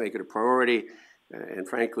absolutely must make it a priority. And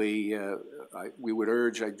frankly, we would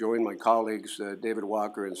urge, I join my colleagues, David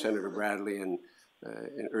Walker and Senator Bradley, in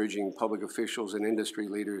urging public officials and industry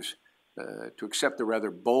leaders to accept the rather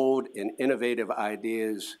bold and innovative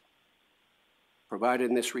ideas provided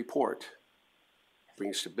in this report.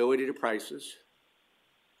 Bring stability to prices,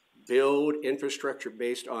 build infrastructure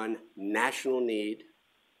based on national need,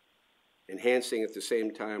 enhancing at the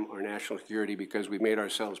same time our national security because we've made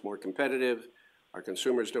ourselves more competitive. Our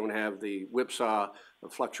consumers don't have the whipsaw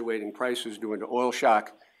of fluctuating prices due to oil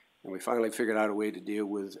shock, and we finally figured out a way to deal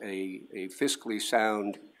with a fiscally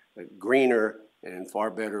sound, greener, and far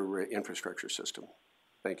better infrastructure system.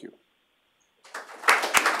 Thank you.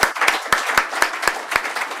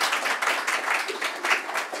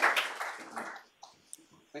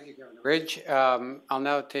 Thank you, Governor Ridge. I'll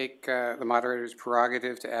now take the moderator's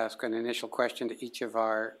prerogative to ask an initial question to each of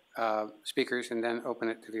our speakers and then open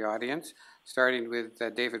it to the audience, starting with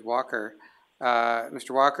David Walker.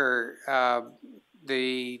 Mr. Walker,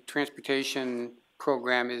 the transportation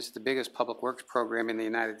program is the biggest public works program in the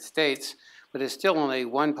United States, but it's still only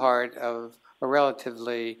one part of a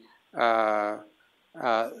relatively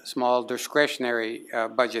small discretionary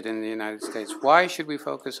budget in the United States. Why should we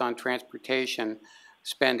focus on transportation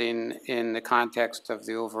spending in the context of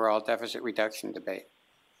the overall deficit reduction debate?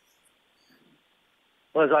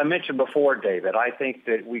 Well, as I mentioned before, David, I think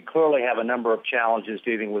that we clearly have a number of challenges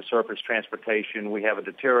dealing with surface transportation. We have a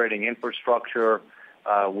deteriorating infrastructure.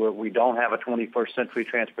 We don't have a 21st century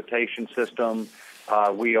transportation system.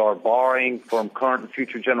 We are borrowing from current and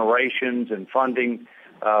future generations and funding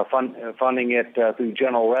it through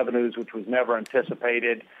general revenues, which was never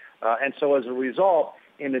anticipated. And so as a result,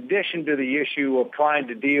 in addition to the issue of trying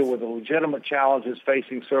to deal with the legitimate challenges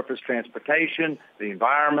facing surface transportation, the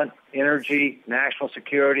environment, energy, national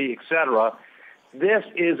security, etc., this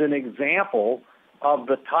is an example of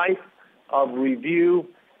the type of review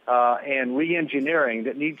and re-engineering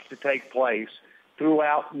that needs to take place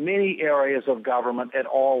throughout many areas of government at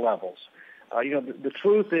all levels. The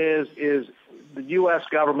truth is the U.S.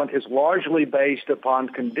 government is largely based upon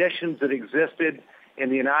conditions that existed in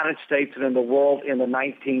the United States and in the world in the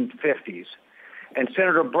 1950s. And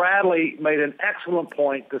Senator Bradley made an excellent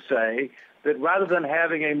point to say that rather than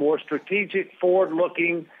having a more strategic,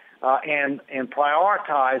 forward-looking, and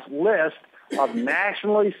prioritized list of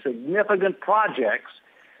nationally significant projects,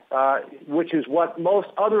 which is what most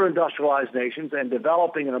other industrialized nations and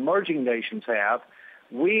developing and emerging nations have,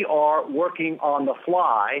 we are working on the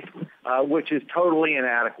fly, which is totally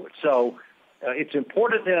inadequate. So it's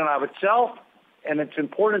important in and of itself, and it's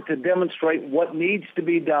important to demonstrate what needs to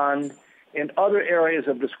be done in other areas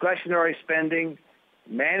of discretionary spending,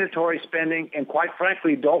 mandatory spending, and quite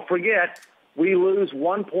frankly, don't forget, we lose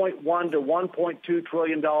 $1.1 to $1.2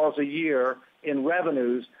 trillion a year in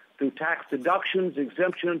revenues through tax deductions,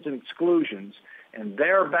 exemptions, and exclusions. And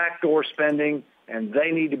they're backdoor spending, and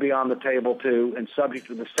they need to be on the table too and subject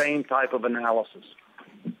to the same type of analysis.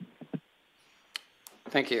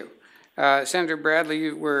 Thank you. Senator Bradley,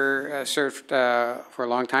 you were served for a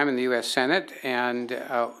long time in the U.S. Senate and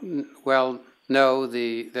well know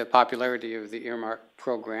the popularity of the earmark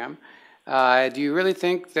program. Do you really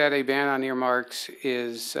think that a ban on earmarks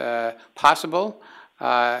is possible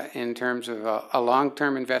in terms of a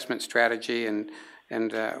long-term investment strategy, and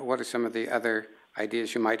what are some of the other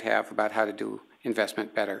ideas you might have about how to do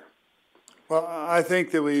investment better? Well, I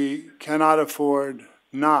think that we cannot afford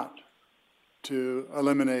not to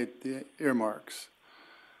eliminate the earmarks.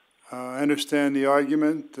 I understand the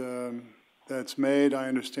argument that's made. I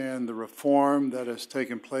understand the reform that has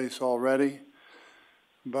taken place already.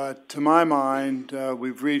 But to my mind,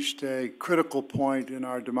 we've reached a critical point in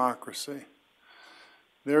our democracy.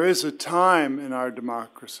 There is a time in our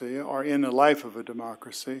democracy, or in the life of a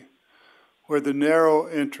democracy, where the narrow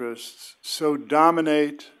interests so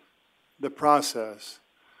dominate the process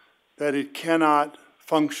that it cannot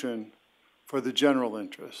function for the general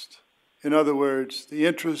interest. In other words, the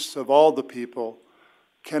interests of all the people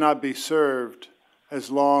cannot be served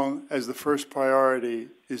as long as the first priority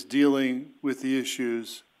is dealing with the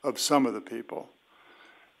issues of some of the people.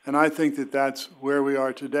 And I think that that's where we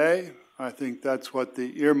are today. I think that's what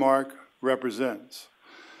the earmark represents.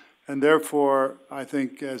 And therefore, I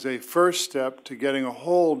think as a first step to getting a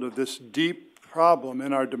hold of this deep problem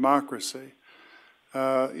in our democracy,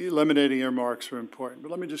 eliminating earmarks are important.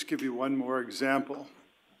 But let me just give you one more example.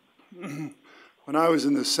 When I was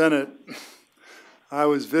in the Senate, I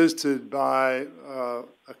was visited by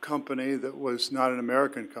a company that was not an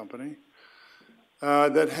American company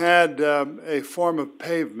that had a form of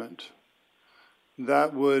pavement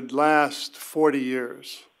that would last 40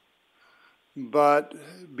 years. But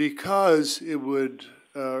because it would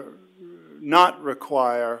not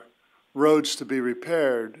require roads to be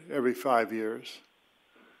repaired every 5 years,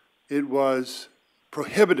 it was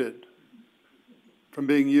prohibited from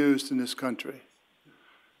being used in this country.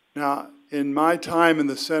 Now, in my time in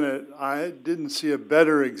the Senate, I didn't see a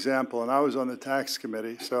better example, and I was on the tax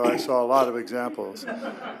committee, so I saw a lot of examples.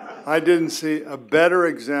 I didn't see a better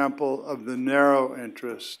example of the narrow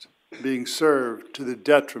interest being served to the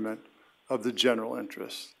detriment of the general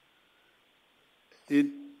interest.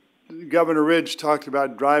 Governor Ridge talked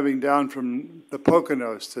about driving down from the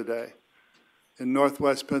Poconos today in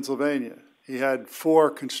northwest Pennsylvania. He had 4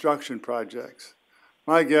 construction projects.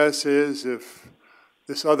 My guess is if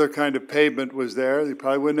this other kind of pavement was there, he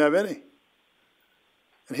probably wouldn't have any.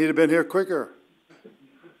 And he'd have been here quicker.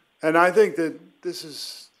 And I think that this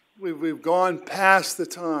is, we've gone past the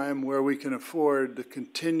time where we can afford the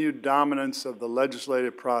continued dominance of the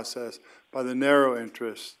legislative process by the narrow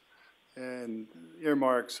interest. And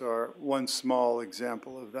earmarks are one small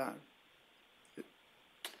example of that.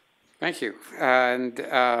 Thank you. And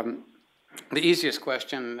the easiest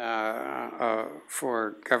question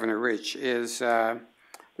for Governor Ridge is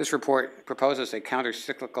this report proposes a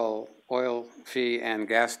counter-cyclical oil fee and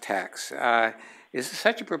gas tax. Is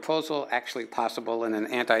such a proposal actually possible in an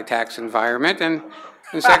anti-tax environment? And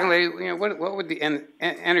secondly, what would the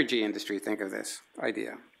energy industry think of this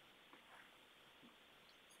idea?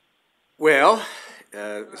 Well,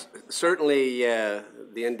 Certainly,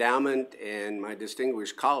 the endowment and my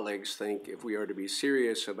distinguished colleagues think if we are to be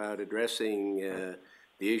serious about addressing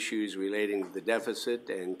the issues relating to the deficit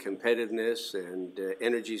and competitiveness and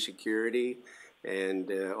energy security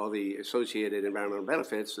and all the associated environmental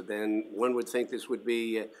benefits, then one would think this would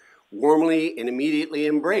be warmly and immediately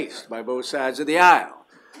embraced by both sides of the aisle.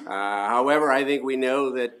 However, I think we know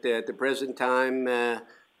that at the present time,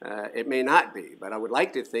 it may not be, but I would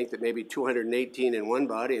like to think that maybe 218 in one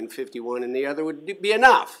body and 51 in the other would be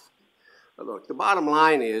enough. But look, the bottom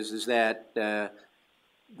line is that the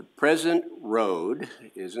present road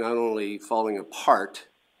is not only falling apart,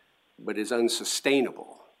 but is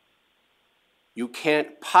unsustainable. You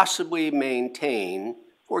can't possibly maintain,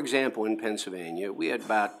 for example, in Pennsylvania, we had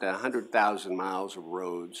about 100,000 miles of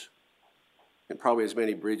roads and probably as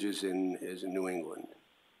many bridges as in New England.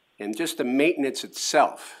 And just the maintenance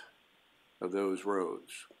itself of those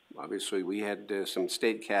roads. Obviously, we had some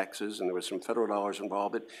state taxes and there was some federal dollars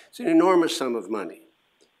involved, but it's an enormous sum of money.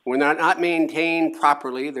 When they're not maintained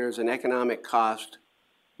properly, there's an economic cost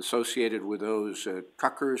associated with those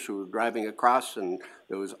truckers who are driving across and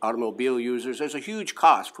those automobile users. There's a huge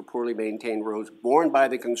cost for poorly maintained roads borne by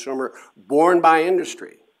the consumer, borne by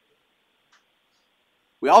industry.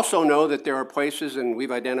 We also know that there are places, and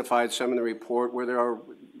we've identified some in the report, where there are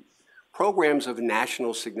programs of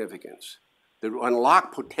national significance that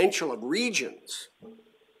unlock potential of regions,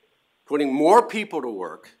 putting more people to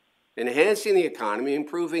work, enhancing the economy,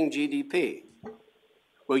 improving GDP.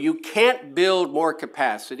 Well, you can't build more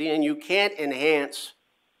capacity and you can't enhance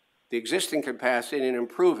the existing capacity and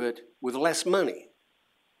improve it with less money.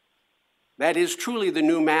 That is truly the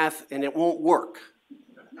new math, and it won't work.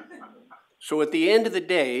 So at the end of the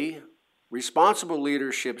day, responsible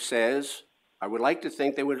leadership says, I would like to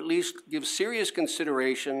think they would at least give serious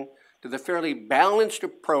consideration to the fairly balanced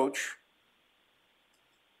approach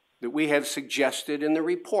that we have suggested in the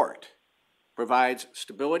report. Provides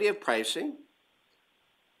stability of pricing.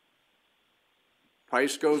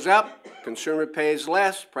 Price goes up, consumer pays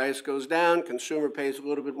less. Price goes down, consumer pays a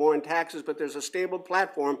little bit more in taxes, but there's a stable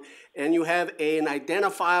platform, and you have an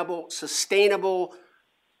identifiable, sustainable,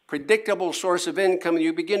 predictable source of income, and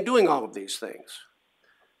you begin doing all of these things.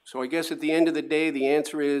 So I guess at the end of the day, the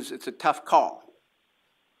answer is it's a tough call.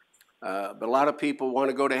 But a lot of people want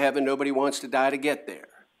to go to heaven. Nobody wants to die to get there.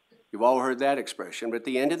 You've all heard that expression. But at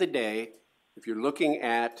the end of the day, if you're looking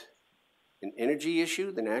at an energy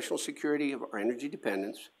issue, the national security of our energy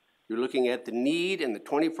dependence, you're looking at the need in the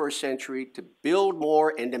 21st century to build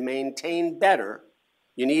more and to maintain better,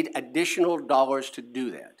 you need additional dollars to do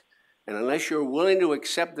that. And unless you're willing to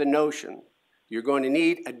accept the notion, you're going to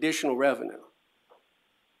need additional revenue.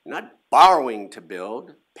 Not borrowing to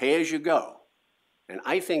build, pay as you go. And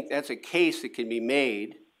I think that's a case that can be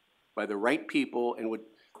made by the right people and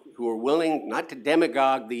who are willing not to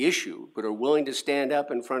demagogue the issue, but are willing to stand up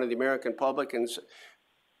in front of the American public, and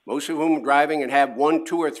most of whom are driving and have 1,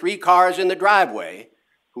 2, or 3 cars in the driveway,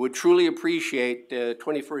 who would truly appreciate the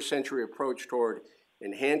 21st century approach toward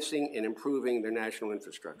enhancing and improving their national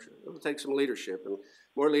infrastructure. It will take some leadership, and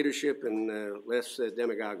more leadership and less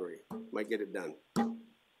demagoguery might get it done.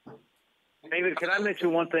 David, can I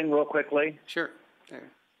mention one thing real quickly? Sure.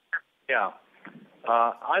 Yeah.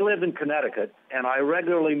 I live in Connecticut, and I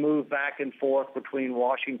regularly move back and forth between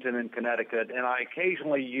Washington and Connecticut, and I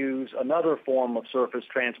occasionally use another form of surface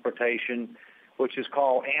transportation, which is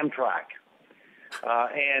called Amtrak.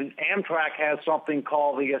 And Amtrak has something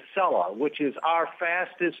called the Acela, which is our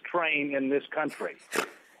fastest train in this country.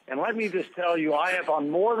 And let me just tell you, I have on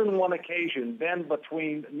more than one occasion been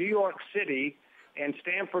between New York City and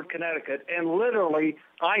Stamford, Connecticut, and literally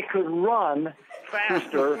I could run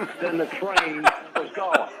faster than the train was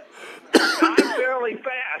going. I'm fairly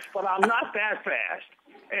fast, but I'm not that fast.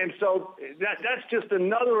 And so that's just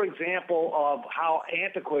another example of how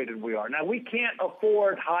antiquated we are. Now, we can't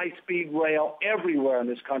afford high-speed rail everywhere in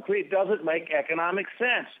this country. It doesn't make economic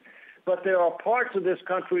sense. But there are parts of this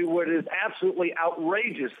country where it is absolutely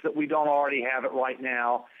outrageous that we don't already have it right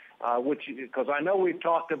now, because I know we've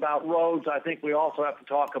talked about roads. I think we also have to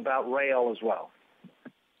talk about rail as well.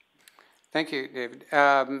 Thank you, David.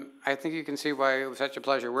 I think you can see why it was such a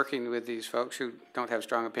pleasure working with these folks who don't have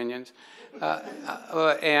strong opinions.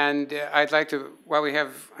 And I'd like to, while we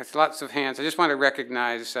have lots of hands, I just want to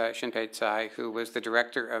recognize Shinpei Tsai, who was the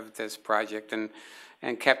director of this project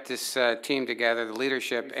and kept this team together, the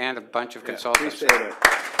leadership, and a bunch of consultants. Appreciate it.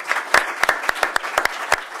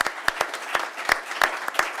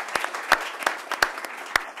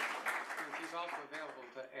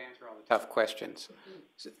 Tough questions.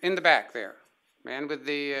 In the back there, man with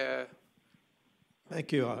the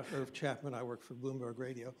Thank you, Irv Chapman. I work for Bloomberg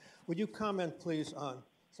Radio. Would you comment, please, on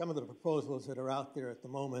some of the proposals that are out there at the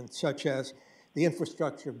moment, such as the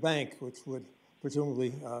infrastructure bank, which would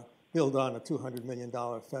presumably build on a $200 million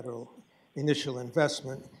federal initial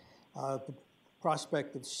investment, the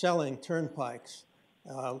prospect of selling turnpikes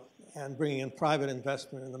and bringing in private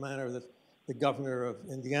investment in the manner that the governor of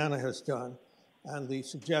Indiana has done, and the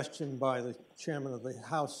suggestion by the chairman of the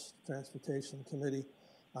House Transportation Committee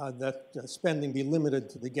that spending be limited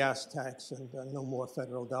to the gas tax and no more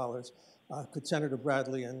federal dollars. Could Senator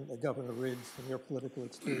Bradley and Governor Ridge, from your political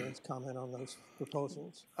experience, comment on those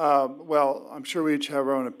proposals? Well, I'm sure we each have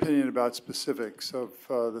our own opinion about specifics of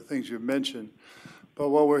the things you've mentioned.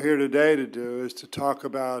 But what we're here today to do is to talk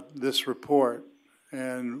about this report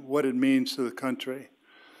and what it means to the country.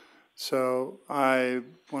 So I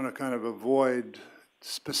want to kind of avoid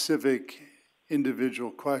specific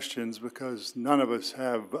individual questions because none of us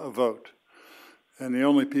have a vote. And the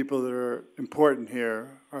only people that are important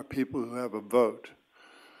here are people who have a vote.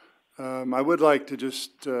 I would like to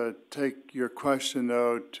just take your question,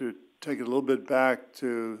 though, to take it a little bit back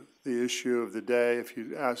to the issue of the day, if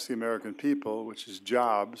you ask the American people, which is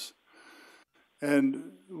jobs.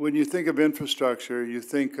 And when you think of infrastructure, you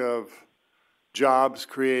think of jobs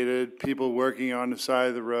created, people working on the side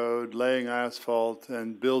of the road, laying asphalt,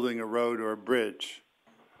 and building a road or a bridge.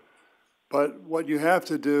 But what you have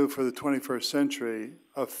to do for the 21st century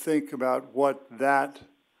is think about what that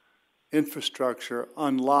infrastructure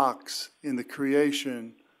unlocks in the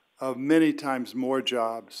creation of many times more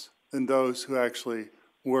jobs than those who actually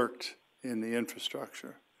worked in the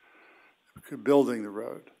infrastructure, building the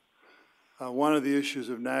road. One of the issues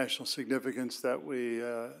of national significance that we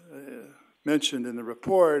mentioned in the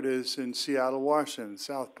report is in Seattle, Washington,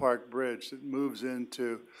 South Park Bridge that moves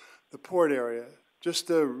into the port area. Just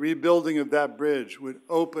the rebuilding of that bridge would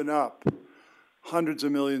open up hundreds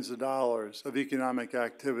of millions of dollars of economic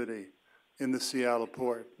activity in the Seattle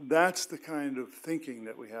port. That's the kind of thinking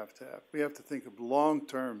that we have to have. We have to think of long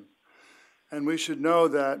term. And we should know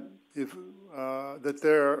that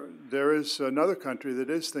there is another country that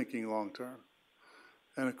is thinking long term.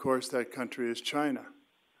 And of course, that country is China.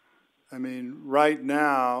 I mean, right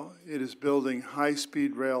now, it is building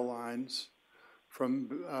high-speed rail lines from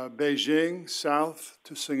Beijing south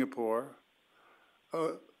to Singapore,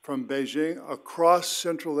 from Beijing across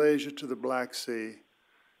Central Asia to the Black Sea,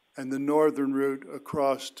 and the northern route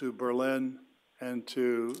across to Berlin and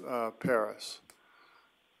to Paris.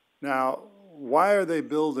 Now, why are they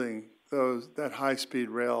building that high-speed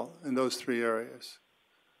rail in those three areas?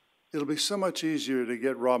 It'll be so much easier to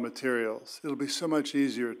get raw materials. It'll be so much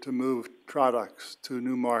easier to move products to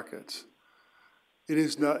new markets. It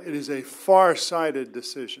is a far-sighted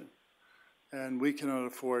decision, and we cannot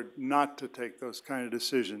afford not to take those kind of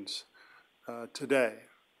decisions today.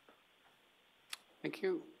 Thank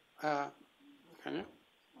you. Tanya Snyder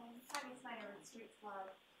with Streets Blog.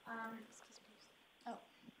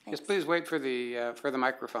 Yes, please wait for the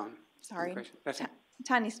microphone. Sorry.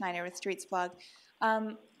 Tanya Snyder with Streets Blog.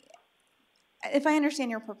 If I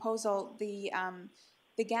understand your proposal, the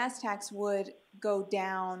gas tax would go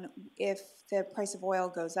down if the price of oil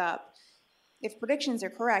goes up. If predictions are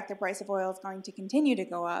correct, the price of oil is going to continue to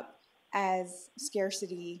go up as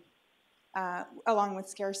scarcity, along with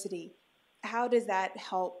scarcity. How does that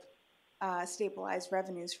help stabilize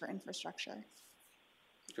revenues for infrastructure?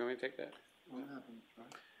 Do you want me to take that?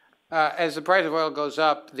 As the price of oil goes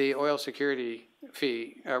up, the oil security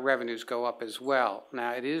fee revenues go up as well.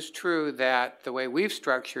 Now, it is true that the way we've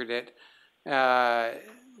structured it in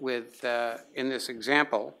this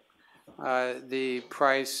example, the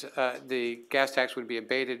gas tax would be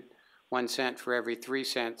abated 1 cent for every 3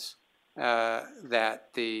 cents for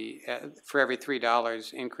every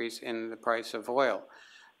 $3 increase in the price of oil.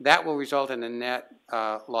 That will result in a net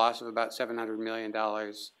loss of about $700 million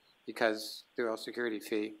because the oil security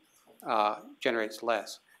fee generates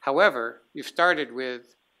less. However, you've started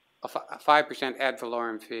with a 5% ad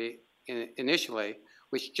valorem fee initially,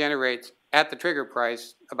 which generates, at the trigger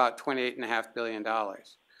price, about $28.5 billion.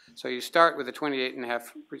 So you start with a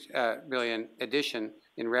 $28.5 billion addition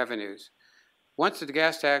in revenues. Once the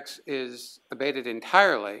gas tax is abated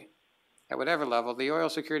entirely, at whatever level, the oil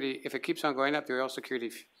security, if it keeps on going up, the oil security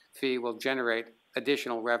fee will generate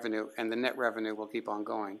additional revenue, and the net revenue will keep on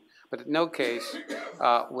going. But in no case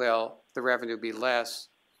will the revenue be less,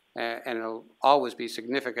 and it'll always be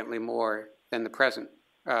significantly more than the present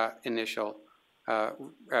initial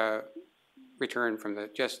return from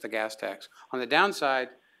just the gas tax. On the downside,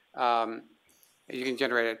 you can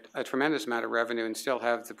generate a tremendous amount of revenue and still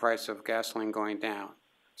have the price of gasoline going down.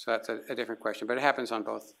 So that's a different question, but it happens on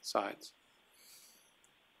both sides.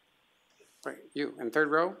 Right, you, in third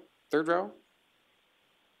row? Third row?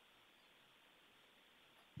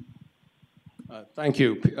 Thank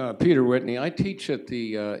you. Peter Whitney. I teach at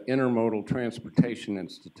the Intermodal Transportation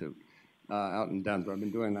Institute out in Denver. I've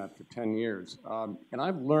been doing that for 10 years. And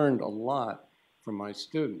I've learned a lot from my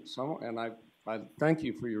students. And I thank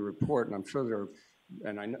you for your report, and I'm sure there are,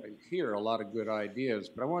 and I hear a lot of good ideas,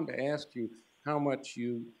 but I wanted to ask you how much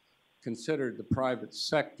you considered the private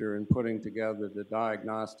sector in putting together the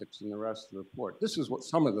diagnostics and the rest of the report. This is what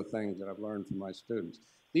some of the things that I've learned from my students.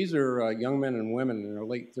 These are young men and women in their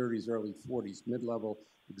late 30s, early 40s, mid-level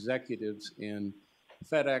executives in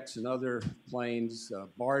FedEx and other planes,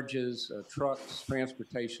 barges, trucks,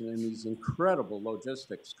 transportation, and these incredible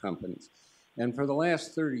logistics companies. And for the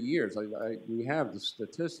last 30 years, we have the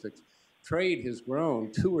statistics, trade has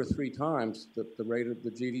grown 2 or 3 times the rate of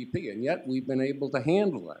the GDP, and yet we've been able to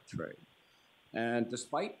handle that trade. And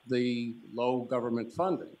despite the low government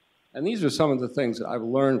funding, and these are some of the things that I've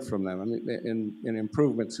learned from them in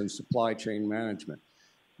improvements in supply chain management.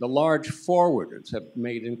 The large forwarders have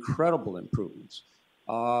made incredible improvements.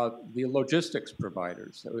 The logistics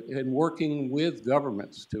providers, in working with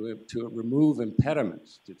governments to remove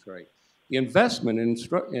impediments to trade. The investment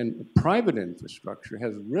in private infrastructure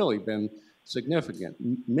has really been significant.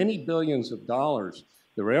 Many billions of dollars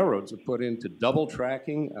the railroads have put into double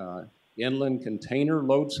tracking, inland container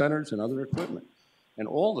load centers, and other equipment. And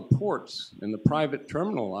all the ports and the private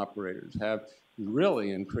terminal operators have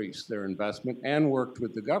really increased their investment and worked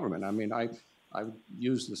with the government. I mean, I've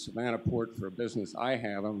used the Savannah port for a business I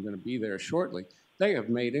have. I'm going to be there shortly. They have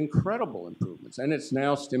made incredible improvements, and it's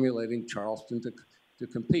now stimulating Charleston to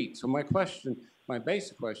compete. So my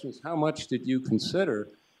basic question is, how much did you consider?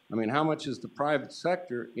 I mean, how much is the private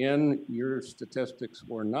sector in your statistics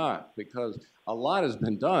or not? Because a lot has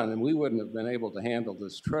been done, and we wouldn't have been able to handle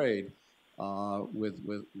this trade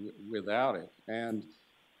without it. And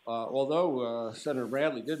although Senator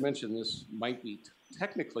Bradley did mention this might be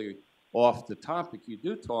technically off the topic, you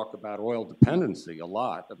do talk about oil dependency a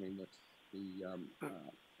lot. I mean, the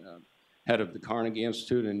head of the Carnegie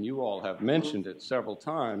Institute, and you all have mentioned it several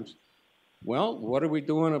times. Well, what are we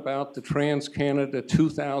doing about the Trans-Canada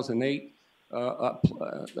 2008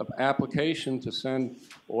 application to send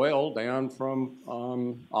oil down from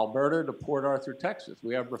Alberta to Port Arthur, Texas?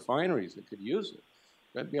 We have refineries that could use it.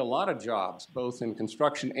 There'd be a lot of jobs, both in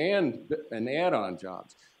construction and add-on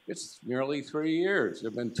jobs. It's nearly 3 years. There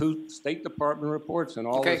have been 2 State Department reports and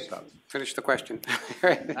all this stuff. Finish the question.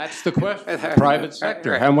 That's the question. The private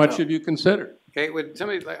sector. How much have you considered? Okay, would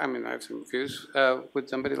somebody like, I mean, I have some views. Would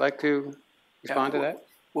somebody like to respond to that?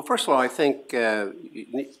 Well, first of all, I think the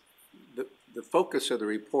focus of the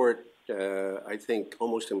report, I think,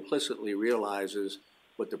 almost implicitly realizes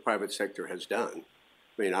what the private sector has done.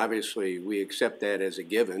 I mean, obviously, we accept that as a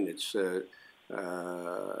given. It's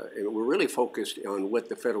and we're really focused on what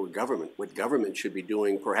the federal government, what government should be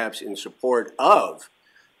doing, perhaps in support of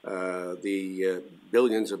the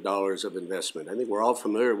billions of dollars of investment. I think we're all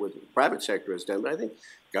familiar with what the private sector has done, but I think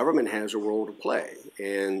government has a role to play.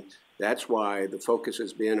 And that's why the focus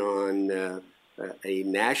has been on a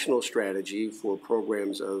national strategy for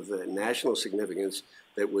programs of national significance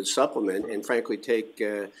that would supplement and frankly take,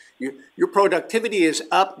 your productivity is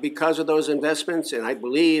up because of those investments, and I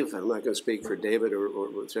believe, I'm not going to speak for David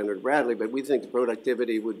or Senator Bradley, but we think the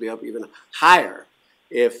productivity would be up even higher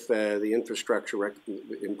if the infrastructure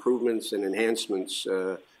improvements and enhancements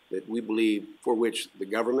that we believe for which the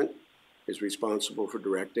government is responsible for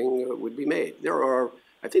directing would be made. There are,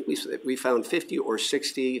 I think we found 50 or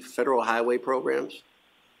 60 federal highway programs.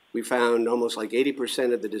 We found almost like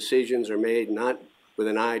 80% of the decisions are made not with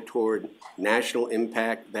an eye toward national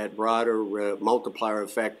impact, that broader multiplier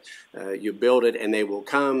effect. You build it and they will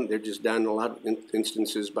come. They're just done in a lot of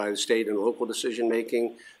instances by the state and local decision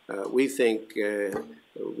making. We think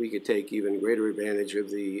we could take even greater advantage of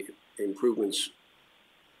the improvements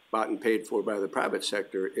bought and paid for by the private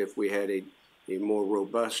sector if we had a more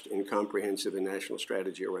robust and comprehensive and national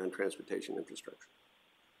strategy around transportation infrastructure.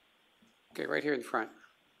 Okay, right here in the front.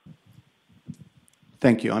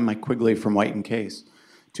 Thank you. I'm Mike Quigley from White and Case.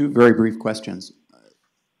 2 very brief questions.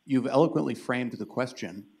 You've eloquently framed the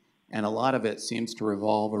question, and a lot of it seems to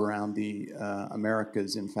revolve around the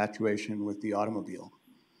America's infatuation with the automobile,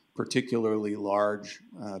 particularly large,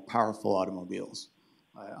 powerful automobiles.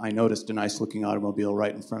 I noticed a nice-looking automobile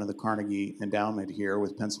right in front of the Carnegie Endowment here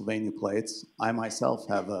with Pennsylvania plates. I myself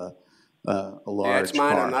have a large That's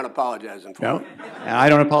mine. car. I'm not apologizing for it. And I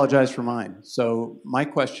don't apologize for mine. So my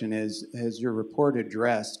question is, has your report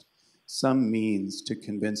addressed some means to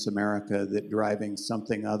convince America that driving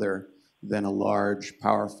something other than a large,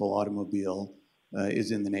 powerful automobile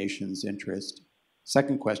is in the nation's interest.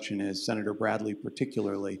 Second question is, Senator Bradley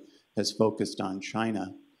particularly has focused on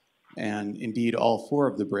China. And indeed, all four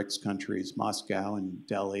of the BRICS countries, Moscow and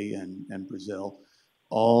Delhi and Brazil,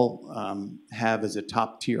 all have as a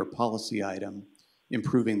top-tier policy item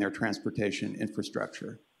improving their transportation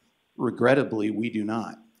infrastructure. Regrettably, we do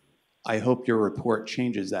not. I hope your report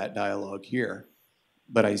changes that dialogue here.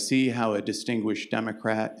 But I see how a distinguished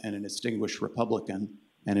Democrat and a distinguished Republican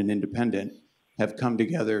and an independent have come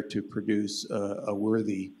together to produce a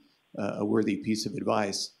worthy piece of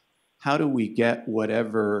advice. How do we get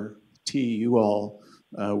whatever tea you all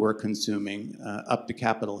were consuming up to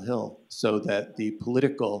Capitol Hill so that the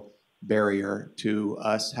political barrier to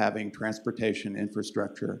us having transportation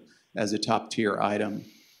infrastructure as a top-tier item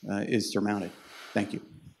is surmounted? Thank you.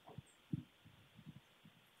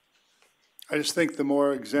 I just think the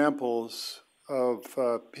more examples of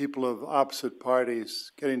people of opposite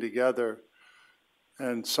parties getting together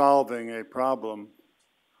and solving a problem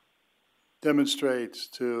demonstrates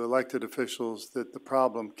to elected officials that the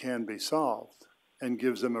problem can be solved and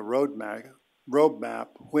gives them a roadmap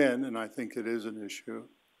when, and I think it is an issue,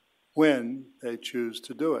 when they choose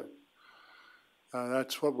to do it.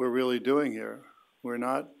 That's what we're really doing here. We're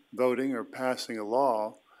not voting or passing a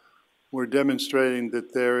law. We're demonstrating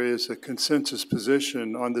that there is a consensus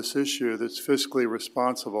position on this issue that's fiscally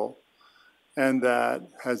responsible and that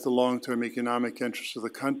has the long-term economic interests of the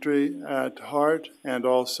country at heart, and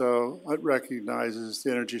also it recognizes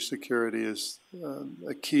the energy security is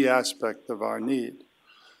a key aspect of our need.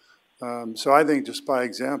 So I think just by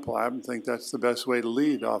example, I think that's the best way to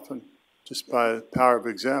lead often, just by the power of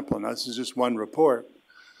example, and this is just one report.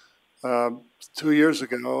 2 years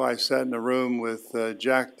ago, I sat in a room with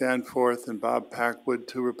Jack Danforth and Bob Packwood,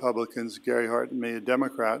 two Republicans, Gary Hart and me, a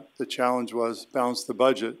Democrat. The challenge was balance the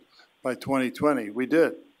budget by 2020. We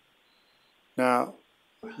did. Now,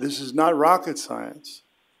 this is not rocket science.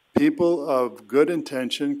 People of good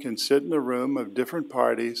intention can sit in a room of different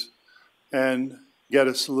parties and get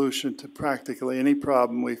a solution to practically any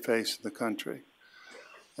problem we face in the country.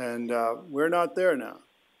 And we're not there now.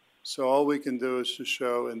 So all we can do is to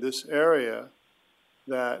show in this area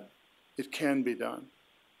that it can be done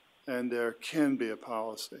and there can be a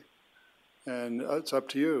policy. And it's up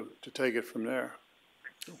to you to take it from there.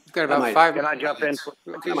 We've got about 5 Can I jump in?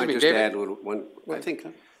 I might just add a little one. I think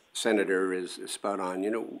Senator is spot on.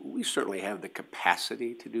 You know, we certainly have the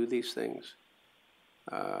capacity to do these things.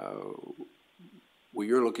 What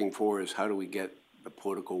you're looking for is how do we get the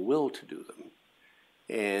political will to do them?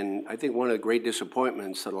 And I think one of the great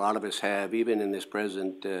disappointments that a lot of us have, even in this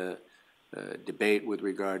present debate with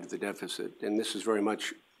regard to the deficit, and this is very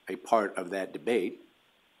much a part of that debate,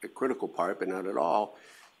 a critical part, but not at all,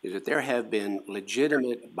 is that there have been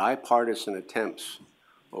legitimate bipartisan attempts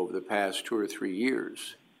over the past 2 or 3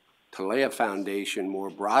 years to lay a foundation more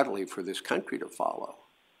broadly for this country to follow.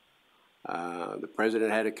 The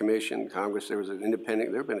president had a commission, Congress, there was an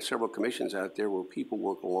independent, there have been several commissions out there where people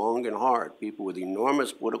work long and hard, people with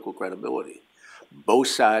enormous political credibility, both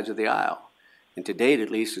sides of the aisle. And to date, at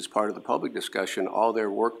least as part of the public discussion, all their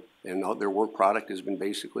work and all their work product has been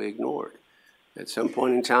basically ignored. At some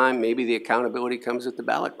point in time, maybe the accountability comes at the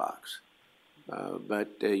ballot box.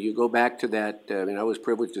 But you go back to that, I mean, I was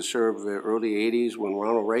privileged to serve the early 80s when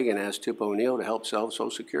Ronald Reagan asked Tip O'Neill to help solve Social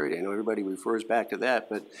Security. I know everybody refers back to that,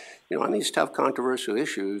 but you know, on these tough, controversial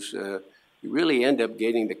issues, you really end up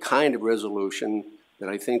getting the kind of resolution that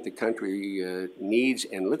I think the country needs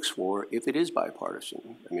and looks for if it is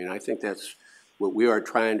bipartisan. I mean, I think that's what we are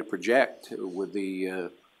trying to project with the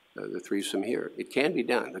threesome here. It can be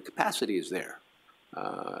done. The capacity is there.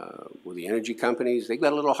 With the energy companies, they've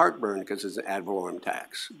got a little heartburn because it's an ad valorem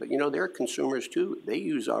tax. But, you know, they're consumers, too. They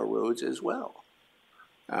use our roads as well.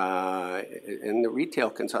 And the retail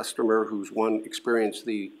customer who's experienced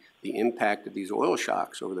the impact of these oil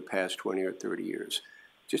shocks over the past 20 or 30 years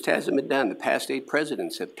just hasn't been done. The past 8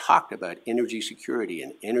 presidents have talked about energy security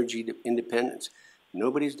and energy independence.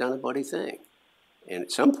 Nobody's done a bloody thing. And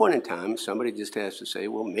at some point in time, somebody just has to say,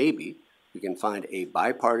 well, maybe we can find a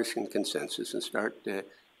bipartisan consensus and start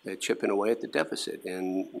chipping away at the deficit.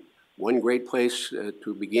 And one great place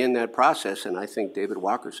to begin that process, and I think David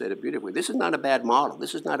Walker said it beautifully, this is not a bad model.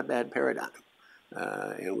 This is not a bad paradigm.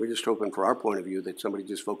 And we're just hoping for our point of view that somebody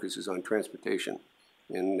just focuses on transportation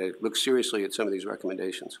and looks seriously at some of these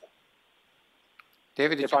recommendations.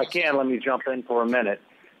 David, if I can, let me jump in for a minute.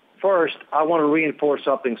 First, I want to reinforce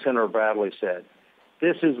something Senator Bradley said.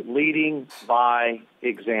 This is leading by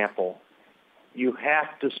example. You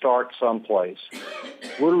have to start someplace.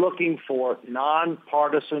 We're looking for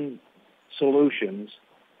nonpartisan solutions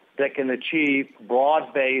that can achieve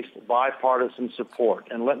broad-based bipartisan support.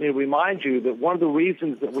 And let me remind you that one of the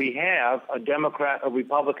reasons that we have a Democrat, a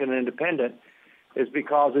Republican, and Independent is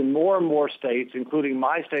because in more and more states, including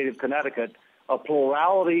my state of Connecticut, a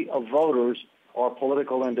plurality of voters are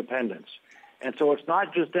political independents. And so it's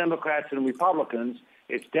not just Democrats and Republicans,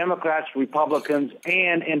 it's Democrats, Republicans,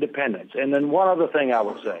 and independents. And then one other thing I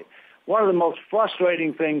would say. One of the most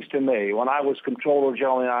frustrating things to me when I was Comptroller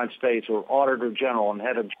General of the United States or Auditor General and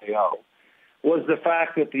head of JO was the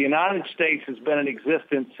fact that the United States has been in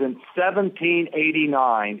existence since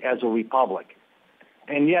 1789 as a republic.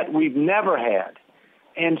 And yet we've never had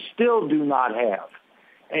and still do not have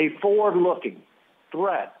a forward-looking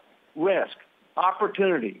threat, risk,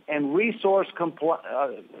 opportunity, and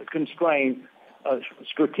resource-constrained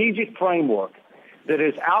strategic framework that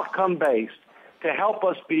is outcome-based to help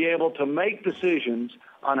us be able to make decisions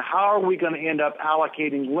on how are we going to end up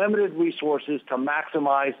allocating limited resources to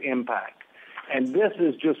maximize impact. And this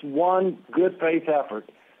is just one good faith effort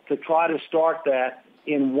to try to start that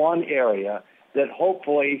in one area that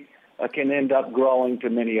hopefully can end up growing to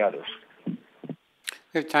many others.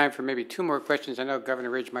 We have time for maybe two more questions. I know Governor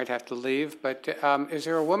Ridge might have to leave, but is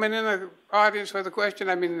there a woman in the audience with a question?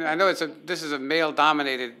 I mean, I know this is a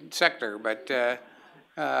male-dominated sector, but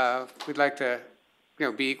we'd like to,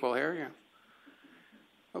 be equal here. Yeah.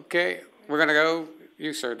 Okay, we're going to go.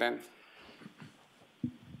 You, sir, then.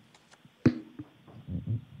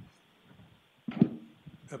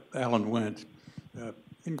 Alan Wendt.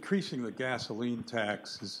 Increasing the gasoline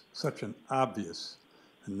tax is such an obvious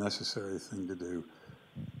and necessary thing to do.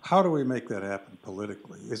 How do we make that happen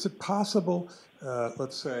politically? Is it possible,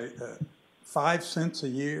 let's say, 5 cents a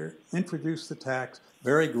year, introduce the tax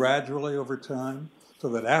very gradually over time, so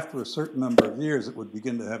that after a certain number of years it would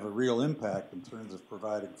begin to have a real impact in terms of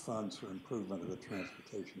providing funds for improvement of the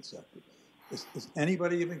transportation sector? Is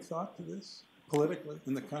anybody giving thought to this politically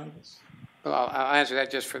in the Congress? Well, I'll answer that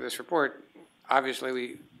just for this report. Obviously,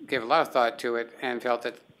 we gave a lot of thought to it and felt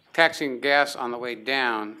that taxing gas on the way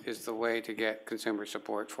down is the way to get consumer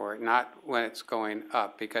support for it, not when it's going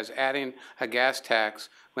up, because adding a gas tax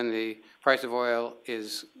when the price of oil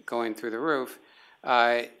is going through the roof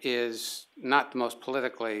is not the most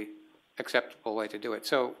politically acceptable way to do it.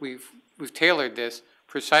 So we've tailored this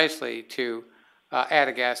precisely to add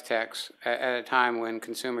a gas tax at a time when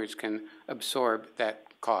consumers can absorb that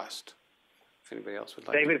cost. If anybody else would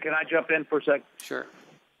like David, can I jump in for a sec? Sure.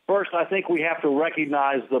 First, I think we have to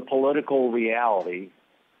recognize the political reality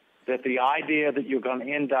that the idea that you're going to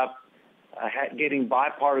end up getting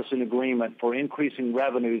bipartisan agreement for increasing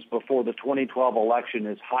revenues before the 2012 election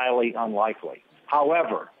is highly unlikely.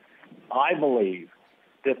 However, I believe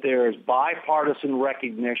that there is bipartisan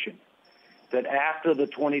recognition that after the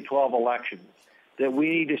 2012 election, that we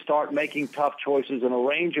need to start making tough choices in a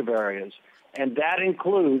range of areas, and that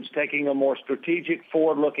includes taking a more strategic,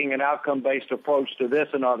 forward-looking, and outcome-based approach to this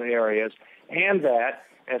and other areas, and that,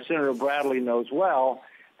 as Senator Bradley knows well,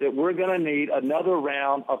 that we're going to need another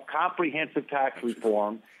round of comprehensive tax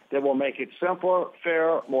reform that will make it simpler,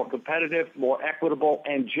 fairer, more competitive, more equitable,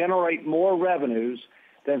 and generate more revenues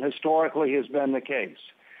than historically has been the case.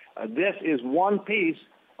 This is one piece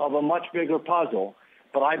of a much bigger puzzle,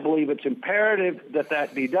 but I believe it's imperative that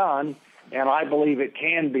that be done, and I believe it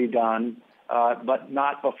can be done, but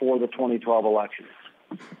not before the 2012 election.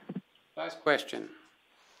 Last question.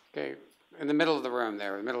 Okay, in the middle of the room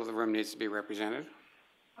there. The middle of the room needs to be represented.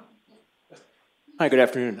 Hi, good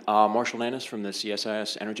afternoon. Marshall Nannis from the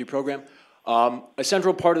CSIS Energy Program. A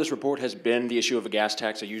central part of this report has been the issue of a gas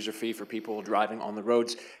tax, a user fee for people driving on the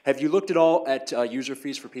roads. Have you looked at all at user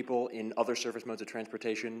fees for people in other service modes of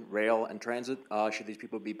transportation, rail and transit? Should these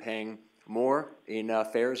people be paying more in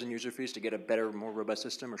fares and user fees to get a better, more robust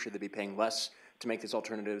system, or should they be paying less to make these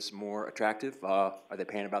alternatives more attractive? Are they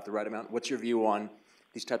paying about the right amount? What's your view on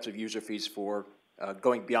these types of user fees for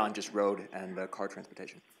going beyond just road and car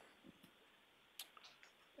transportation?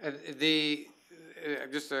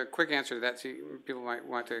 Just a quick answer to that, see, people might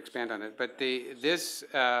want to expand on it, but this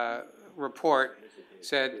report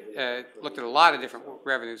said, looked at a lot of different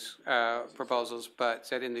revenues proposals, but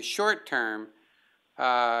said in the short term,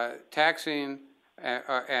 taxing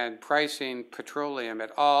and pricing petroleum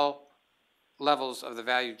at all levels of the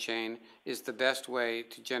value chain is the best way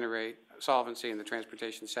to generate solvency in the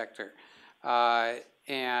transportation sector.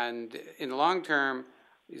 And in the long term,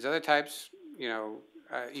 these other types,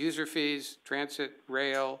 user fees, transit,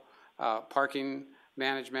 rail, parking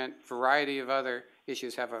management, variety of other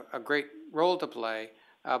issues have a great role to play.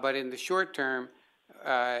 But in the short term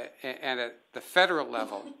and at the federal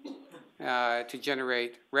level, to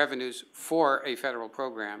generate revenues for a federal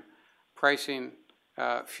program, pricing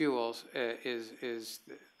fuels is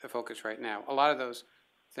the focus right now. A lot of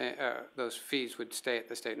those fees would stay at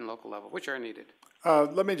the state and local level, which are needed.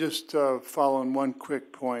 Let me just follow on one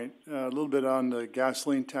quick point, a little bit on the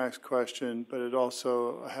gasoline tax question, but it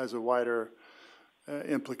also has a wider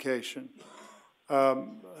implication.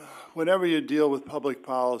 Whenever you deal with public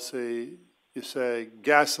policy, you say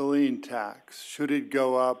gasoline tax, should it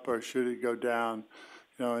go up or should it go down?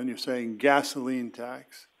 You know, and you're saying gasoline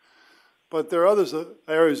tax. But there are other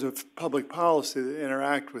areas of public policy that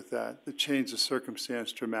interact with that change the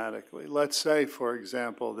circumstance dramatically. Let's say, for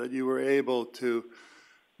example, that you were able to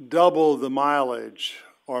double the mileage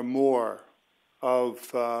or more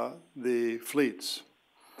of the fleets.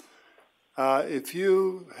 If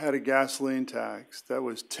you had a gasoline tax that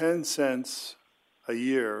was 10 cents a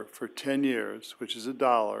year for 10 years, which is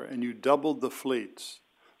 $1, and you doubled the fleets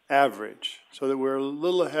average, so that we're a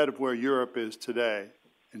little ahead of where Europe is today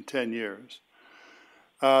in 10 years,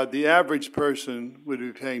 the average person would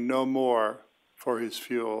be paying no more for his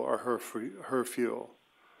fuel or her fuel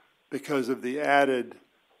because of the added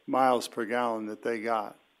miles per gallon that they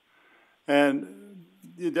got. And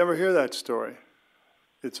you never hear that story.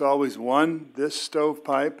 It's always this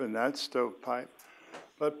stovepipe and that stovepipe.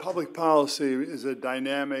 But public policy is a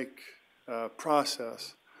dynamic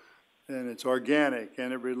process, and it's organic,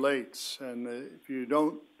 and it relates. And if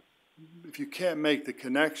you can't make the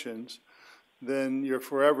connections, then you're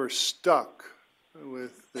forever stuck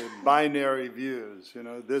with the binary views, you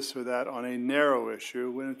know, this or that on a narrow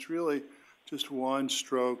issue, when it's really just one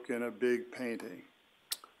stroke in a big painting.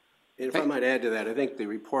 If I might add to that, I think the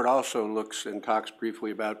report also looks and talks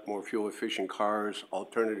briefly about more fuel-efficient cars,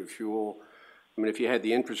 alternative fuel. I mean, if you had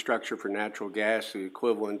the infrastructure for natural gas, the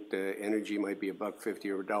equivalent energy might be $1.50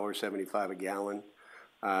 or $1.75 a gallon.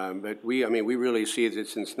 But we really see that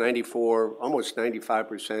since '94, almost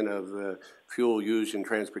 95% of the fuel used in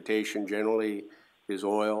transportation generally is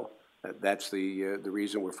oil. That's the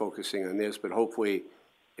reason we're focusing on this. But hopefully,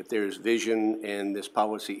 if there's vision and this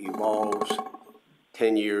policy evolves,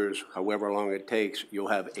 10 years, however long it takes, you'll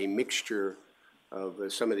have a mixture of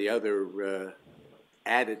some of the other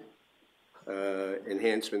added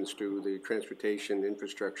enhancements to the transportation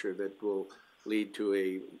infrastructure that will lead to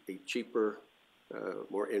a cheaper,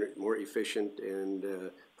 more efficient, and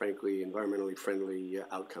frankly, environmentally friendly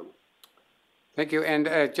outcome. Thank you.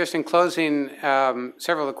 And just in closing,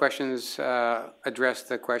 several of the questions address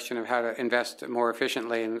the question of how to invest more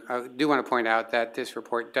efficiently. And I do want to point out that this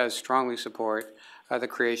report does strongly support the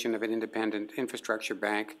creation of an independent infrastructure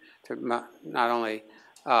bank to not only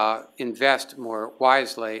invest more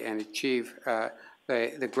wisely and achieve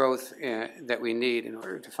the growth that we need in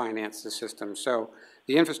order to finance the system. So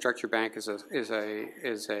the infrastructure bank is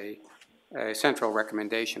a central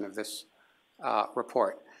recommendation of this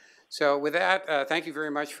report. So with that, thank you very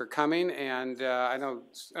much for coming. And I know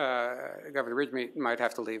Governor Ridge might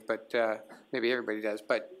have to leave, but maybe everybody does.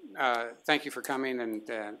 But thank you for coming, and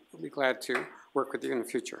we'll be glad to work with you in the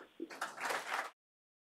future.